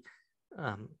the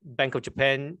Bank of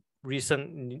Japan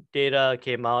recent data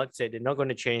came out, said they're not going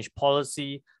to change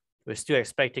policy. We're still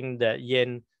expecting that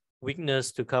yen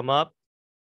weakness to come up.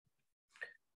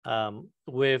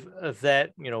 With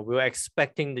that, you know, we're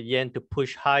expecting the yen to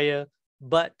push higher,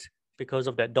 but because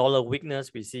of that dollar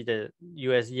weakness, we see the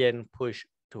US yen push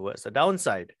towards the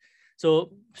downside.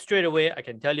 So straight away, I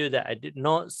can tell you that I did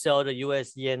not sell the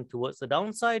US yen towards the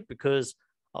downside because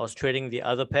I was trading the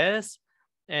other pairs.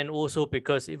 And also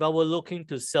because if I were looking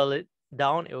to sell it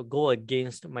down, it will go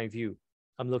against my view.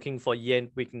 I'm looking for yen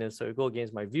weakness, so it will go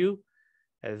against my view.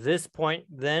 At this point,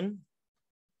 then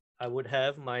I would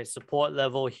have my support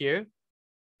level here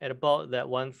at about that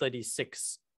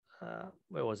 136.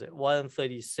 Where was it?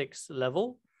 136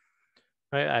 level.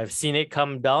 Right, I've seen it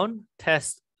come down,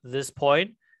 test this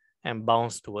point, and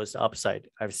bounce towards the upside.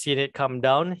 I've seen it come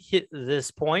down, hit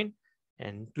this point,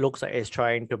 and looks like it's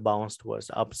trying to bounce towards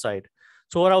the upside.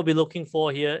 So what I'll be looking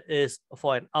for here is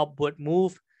for an upward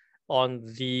move on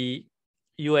the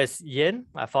US yen.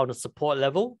 I found a support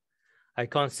level. I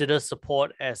consider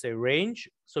support as a range.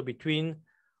 So between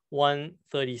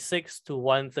 136 to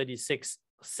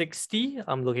 136.60,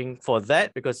 I'm looking for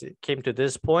that because it came to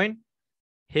this point,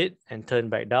 hit and turn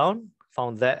back down.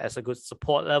 Found that as a good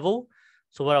support level.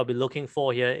 So what I'll be looking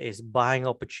for here is buying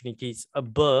opportunities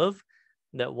above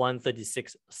that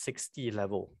 136.60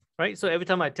 level, right? So every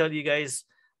time I tell you guys,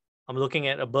 I'm looking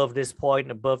at above this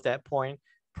point, above that point,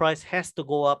 price has to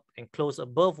go up and close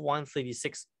above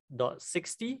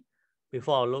 136.60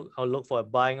 before I'll look for a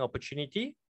buying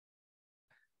opportunity.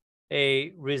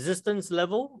 A resistance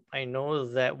level, I know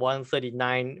that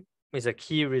 139 is a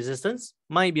key resistance,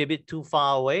 might be a bit too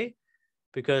far away,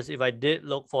 because if I did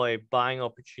look for a buying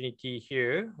opportunity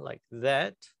here like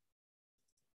that,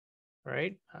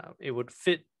 right, it would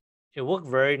fit, it worked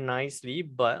very nicely,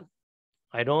 but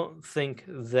I don't think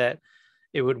that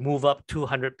it would move up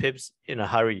 200 pips in a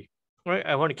hurry, right?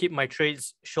 I want to keep my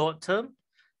trades short term.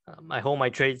 I hold my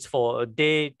trades for a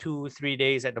day, 2-3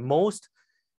 days at the most.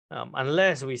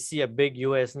 Unless we see a big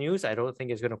US news, I don't think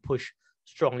it's going to push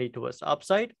strongly towards the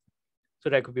upside. So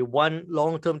that could be one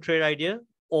long-term trade idea,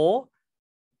 or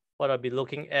what I'll be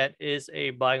looking at is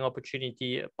a buying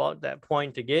opportunity about that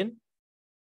point again,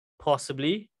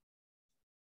 possibly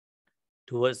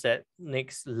towards that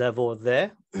next level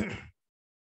there.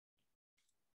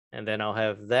 And then I'll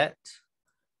have that,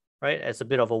 right, as a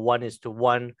bit of a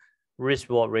 1:1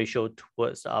 risk-reward ratio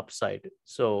towards the upside.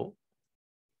 So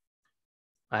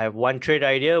I have one trade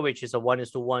idea, which is a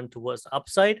 1:1 towards the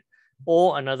upside,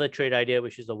 or another trade idea,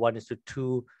 which is a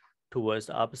 1:2 towards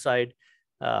the upside.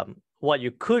 What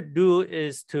you could do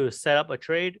is to set up a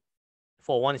trade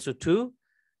for 1:2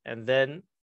 and then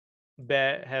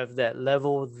have that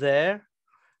level there,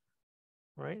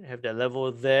 right? Have that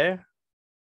level there.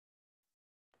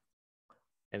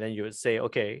 And then you would say,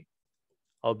 okay,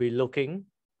 I'll be looking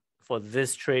for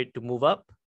this trade to move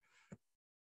up.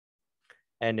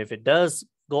 And if it does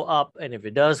go up and if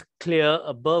it does clear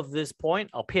above this point,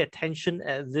 I'll pay attention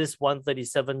at this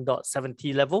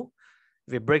 137.70 level.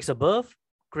 If it breaks above,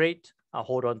 great, I'll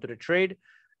hold on to the trade.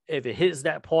 If it hits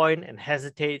that point and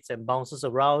hesitates and bounces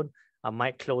around, I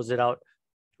might close it out,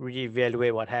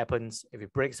 reevaluate what happens. If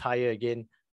it breaks higher again,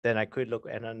 then I could look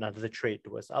at another trade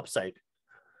towards the upside.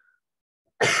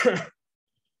 I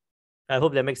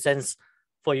hope that makes sense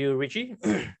for you, Richie.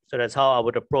 So that's how I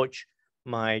would approach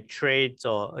my trades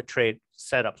or trade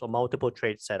setups or multiple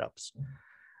trade setups.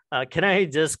 Can I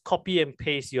just copy and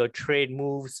paste your trade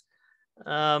moves?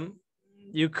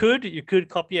 You could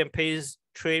copy and paste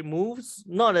trade moves.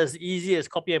 Not as easy as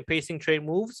copy and pasting trade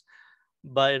moves,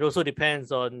 but it also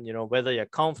depends on, you know, whether you're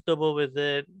comfortable with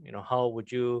it. You know, how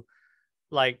would you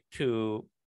like to,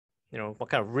 you know, what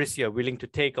kind of risk you're willing to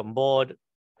take on board.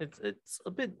 It's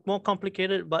a bit more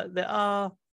complicated, but there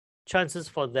are chances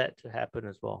for that to happen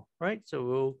as well, right?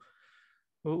 So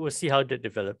we'll see how that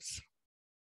develops.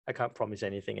 I can't promise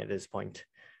anything at this point.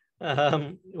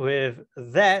 With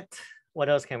that, what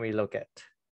else can we look at?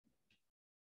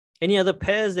 Any other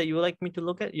pairs that you would like me to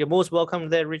look at? You're most welcome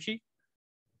there, Richie.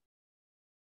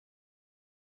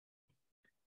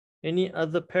 Any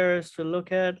other pairs to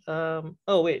look at?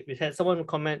 Oh wait, we had someone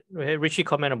comment. We had Richie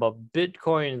comment about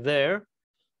Bitcoin there.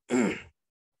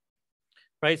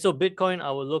 Right, so Bitcoin,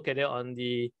 I will look at it on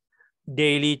the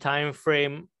daily time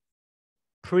frame.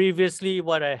 Previously,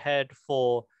 what I had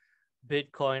for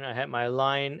Bitcoin, I had my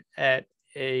line at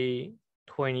a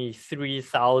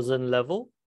 23,000 level.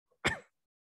 I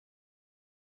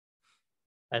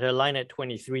had a line at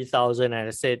 23,000, and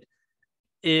I said,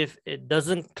 if it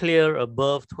doesn't clear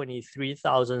above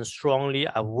 23,000 strongly,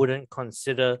 I wouldn't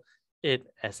consider it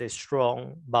as a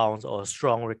strong bounce or a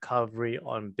strong recovery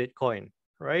on Bitcoin,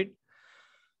 right?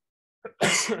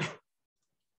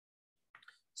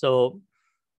 So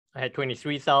I had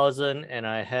 23,000 and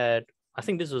I had, I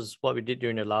think this was what we did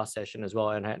during the last session as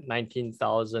well, and I had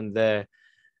 19,000 there.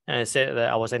 And I said that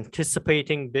I was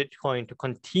anticipating Bitcoin to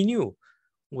continue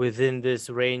within this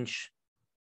range.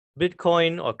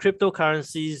 Bitcoin or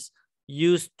cryptocurrencies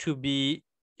used to be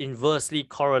inversely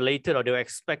correlated, or they were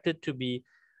expected to be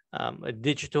a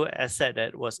digital asset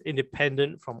that was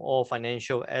independent from all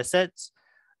financial assets.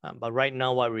 But right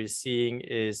now, what we're seeing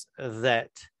is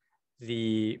that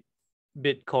the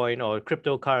Bitcoin or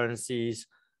cryptocurrencies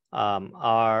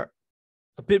are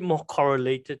a bit more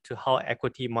correlated to how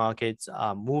equity markets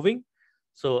are moving.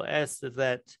 So as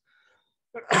that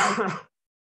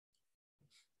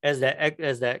as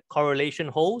that correlation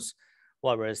holds,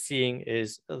 what we're seeing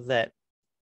is that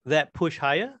push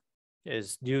higher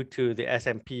is due to the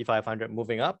S&P 500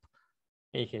 moving up.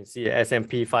 And you can see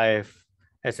S&P 500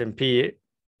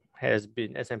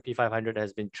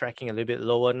 has been tracking a little bit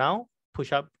lower now,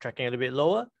 push up, tracking a little bit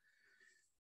lower.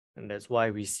 And that's why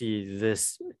we see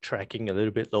this tracking a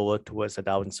little bit lower towards the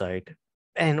downside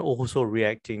and also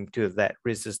reacting to that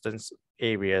resistance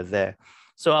area there.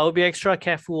 So I'll be extra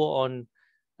careful on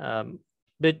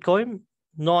Bitcoin,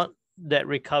 not that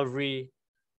recovery,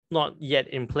 not yet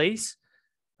in place.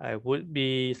 I would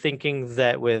be thinking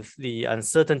that with the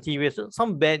uncertainty, with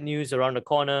some bad news around the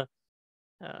corner,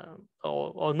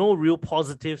 or no real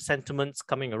positive sentiments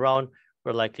coming around,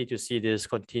 we're likely to see this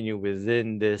continue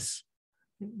within this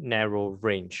narrow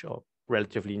range, or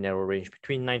relatively narrow range,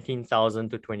 between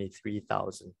 19,000 to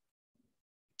 23,000.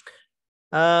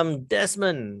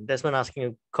 Desmond asking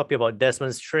a copy about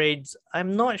Desmond's trades.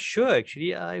 I'm not sure,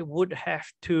 actually. I would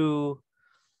have to,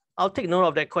 I'll take note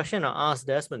of that question. I'll ask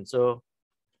Desmond. So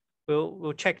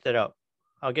we'll check that out.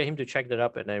 I'll get him to check that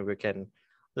up, and then we can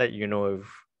let you know if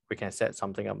we can set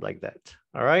something up like that.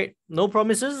 All right. No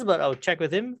promises, but I'll check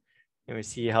with him and we'll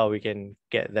see how we can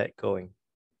get that going.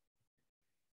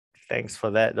 Thanks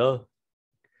for that, though.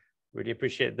 Really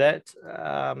appreciate that.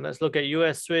 Let's look at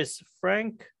US Swiss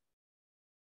franc.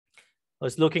 I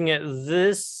was looking at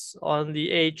this on the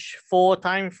H4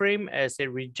 time frame as a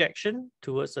rejection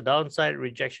towards the downside,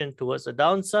 rejection towards the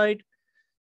downside.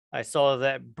 I saw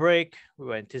that break. We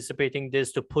were anticipating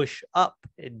this to push up.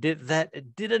 It did that.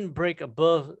 It didn't break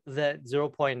above that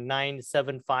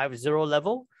 0.9750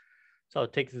 level. So I'll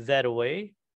take that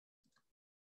away.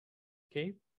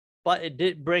 Okay. But it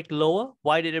did break lower.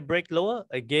 Why did it break lower?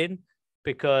 Again,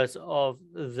 because of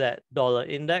that dollar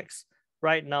index.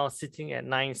 Right now sitting at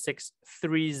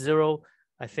 9630.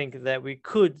 I think that we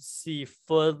could see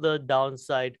further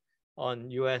downside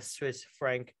on US Swiss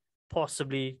franc,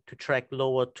 possibly to track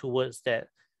lower towards that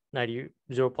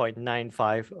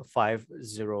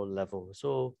 0.9550 level.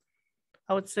 So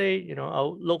I would say, you know,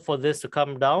 I'll look for this to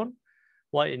come down.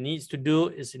 What it needs to do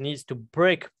is it needs to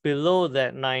break below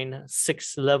that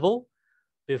 96 level,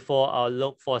 before I'll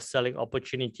look for selling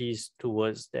opportunities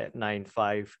towards that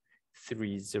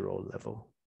 9530 level.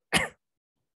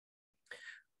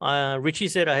 Richie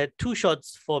said I had 2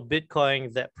 shorts for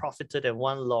Bitcoin that profited and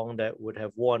 1 long that would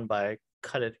have won, but I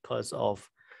cut it because of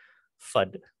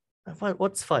FUD.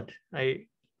 What's FUD?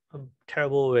 I'm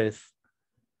terrible with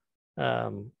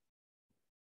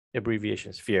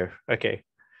abbreviations. Fear. Okay.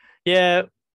 Yeah.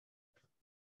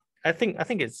 I think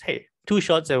it's 2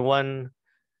 shots and 1.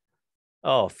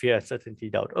 Oh, fear,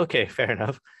 certainty, doubt. Okay, fair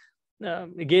enough.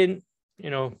 Again,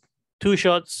 2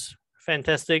 shots,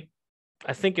 fantastic.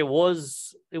 I think it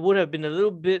would have been a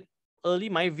little bit early.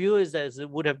 My view is that it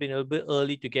would have been a bit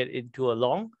early to get into a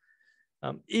long.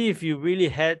 If you really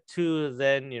had to,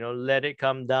 then let it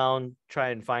come down, try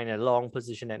and find a long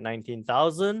position at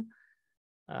 19,000.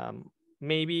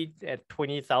 Maybe at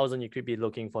 20,000 you could be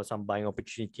looking for some buying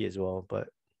opportunity as well, but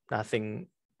nothing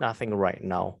right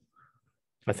now.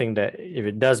 I think that if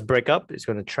it does break up, it's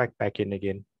going to track back in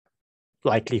again.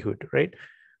 Likelihood, right?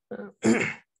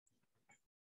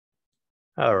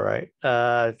 All right.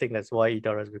 I think that's why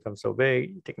eToro has become so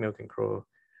big. Tickmill can grow.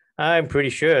 I'm pretty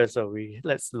sure. So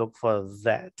let's look for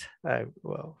that.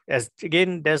 Well, as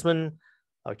again, Desmond,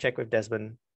 I'll check with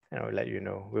Desmond and I'll let you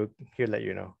know. He'll let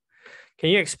you know.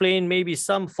 Can you explain maybe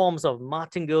some forms of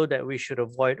martingale that we should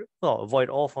avoid? Well, avoid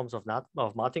all forms of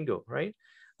martingale, right?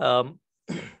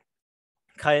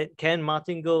 Can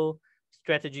martingale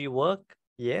strategy work?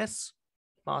 Yes,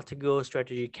 martingale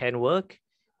strategy can work.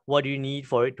 What do you need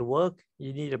for it to work?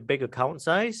 You need a big account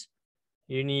size.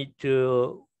 You need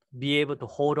to be able to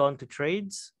hold on to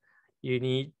trades. You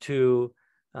need to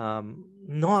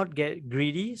not get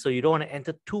greedy. So you don't want to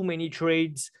enter too many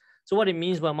trades. So what it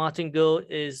means by martingale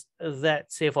is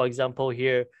that, say, for example,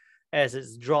 here, as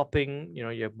it's dropping,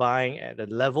 you're buying at a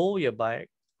level, you're buying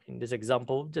in this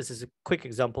example, this is a quick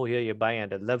example here, you're buying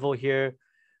at a level here,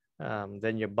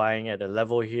 then you're buying at a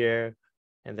level here,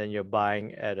 and then you're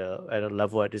buying at a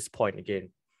level at this point again.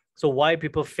 So why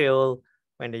people fail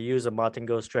when they use a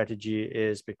martingale strategy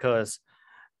is because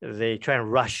they try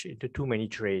and rush into too many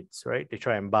trades, right? They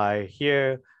try and buy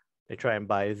here, they try and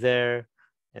buy there,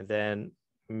 and then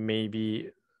maybe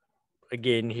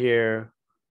again here,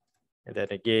 and then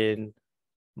again,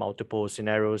 multiple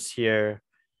scenarios here,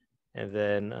 and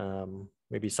then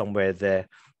maybe somewhere there.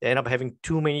 They end up having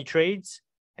too many trades.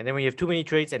 And then when you have too many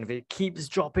trades and if it keeps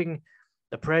dropping,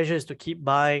 the pressure is to keep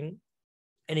buying,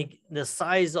 and the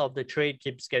size of the trade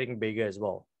keeps getting bigger as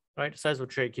well, right? The size of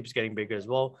the trade keeps getting bigger as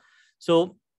well.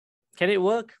 So can it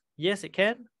work? Yes, it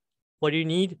can. What do you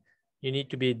need? You need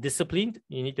to be disciplined.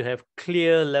 You need to have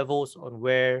clear levels on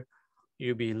where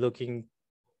you'll be looking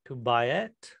to buy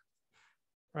at,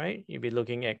 right? You'll be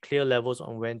looking at clear levels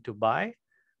on when to buy.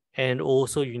 And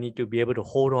also you need to be able to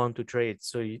hold on to trades.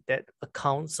 So that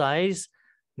account size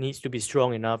needs to be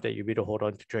strong enough that you'll be able to hold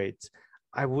on to trades.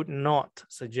 I would not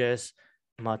suggest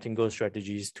martingale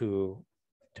strategies to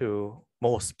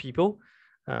most people,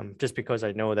 just because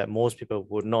I know that most people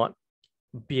would not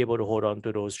be able to hold on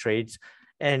to those trades.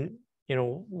 And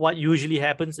what usually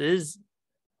happens is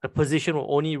the position will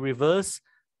only reverse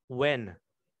when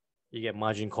you get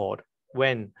margin called.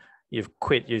 When you've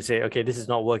quit, you say, okay, this is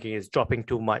not working, it's dropping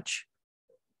too much.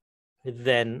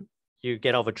 Then you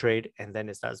get off a trade and then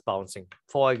it starts bouncing.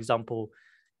 For example,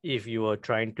 if you were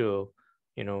trying to,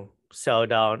 sell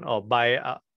down or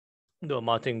buy the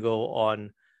martingale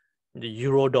on the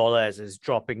euro dollar as it's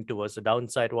dropping towards the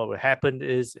downside, what will happen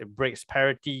is it breaks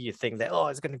parity. You think that,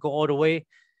 it's going to go all the way.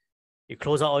 You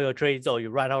close out all your trades or you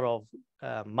run out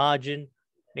of margin.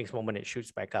 Next moment, it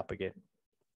shoots back up again,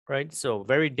 right? So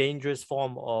very dangerous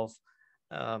form of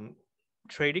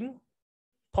trading.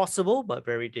 Possible, but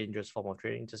very dangerous form of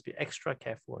trading. Just be extra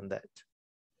careful on that.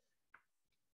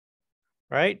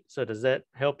 Right? So does that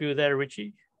help you there,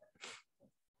 Richie?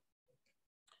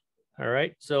 All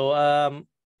right. So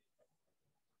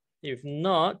if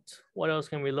not, what else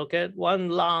can we look at? One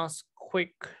last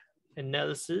quick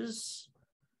analysis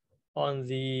on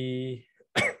the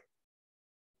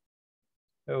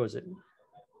where was it?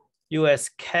 US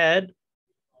CAD.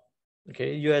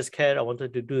 Okay, US CAD. I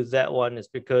wanted to do that one is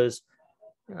because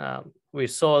we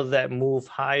saw that move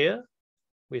higher.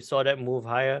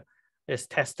 It's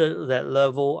tested that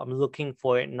level. I'm looking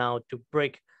for it now to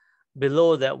break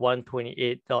below that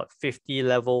 128.50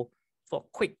 level for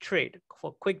quick trade.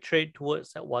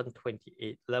 Towards that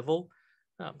 128 level.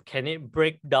 Can it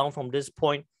break down from this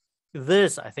point?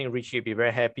 This, I think Richie would be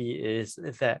very happy, is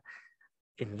that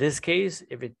in this case,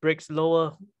 if it breaks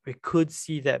lower, we could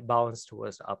see that bounce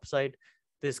towards the upside.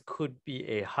 This could be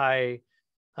a high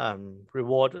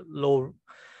reward, low,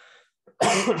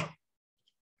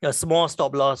 a small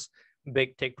stop loss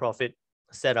big take profit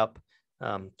setup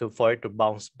for it to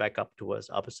bounce back up towards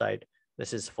upside.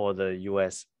 This is for the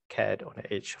US CAD on the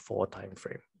H4 time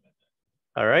frame.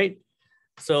 All right.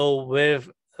 So with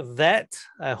that,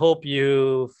 I hope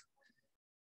you've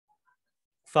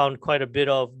found quite a bit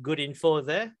of good info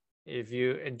there. If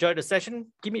you enjoyed the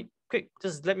session,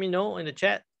 just let me know in the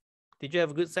chat. Did you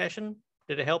have a good session?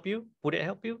 Did it help you? Would it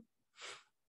help you?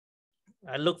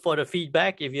 I look for the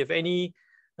feedback. If you have any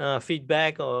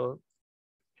feedback or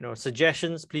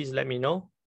suggestions, please let me know.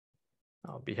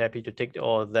 I'll be happy to take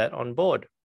all of that on board.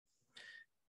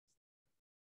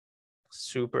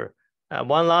 Super.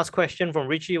 One last question from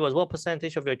Richie was, what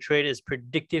percentage of your trade is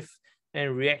predictive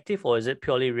and reactive, or is it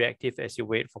purely reactive as you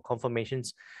wait for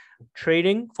confirmations?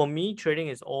 For me, trading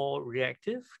is all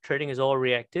reactive.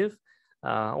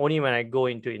 Only when I go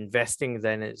into investing,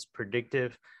 then it's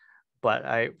predictive.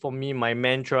 But for me, my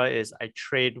mantra is I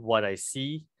trade what I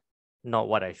see, not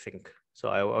what I think. So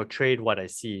I'll trade what I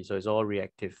see. So it's all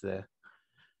reactive there.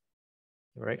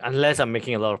 Right? Unless I'm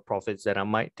making a lot of profits, then I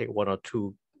might take one or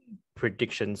two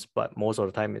predictions, but most of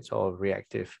the time it's all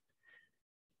reactive.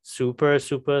 Super.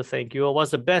 Thank you.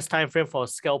 What's the best time frame for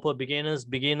scalper beginners?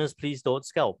 Beginners, please don't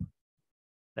scalp.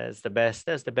 That's the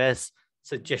best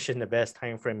suggestion. The best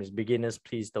time frame is beginners,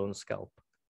 please don't scalp.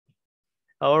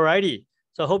 Alrighty.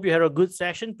 So I hope you had a good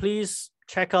session. Please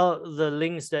check out the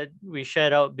links that we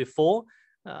shared out before.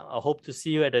 I hope to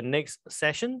see you at the next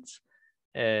sessions.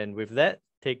 And with that,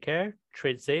 take care,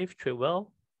 trade safe, trade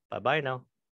well. Bye-bye now.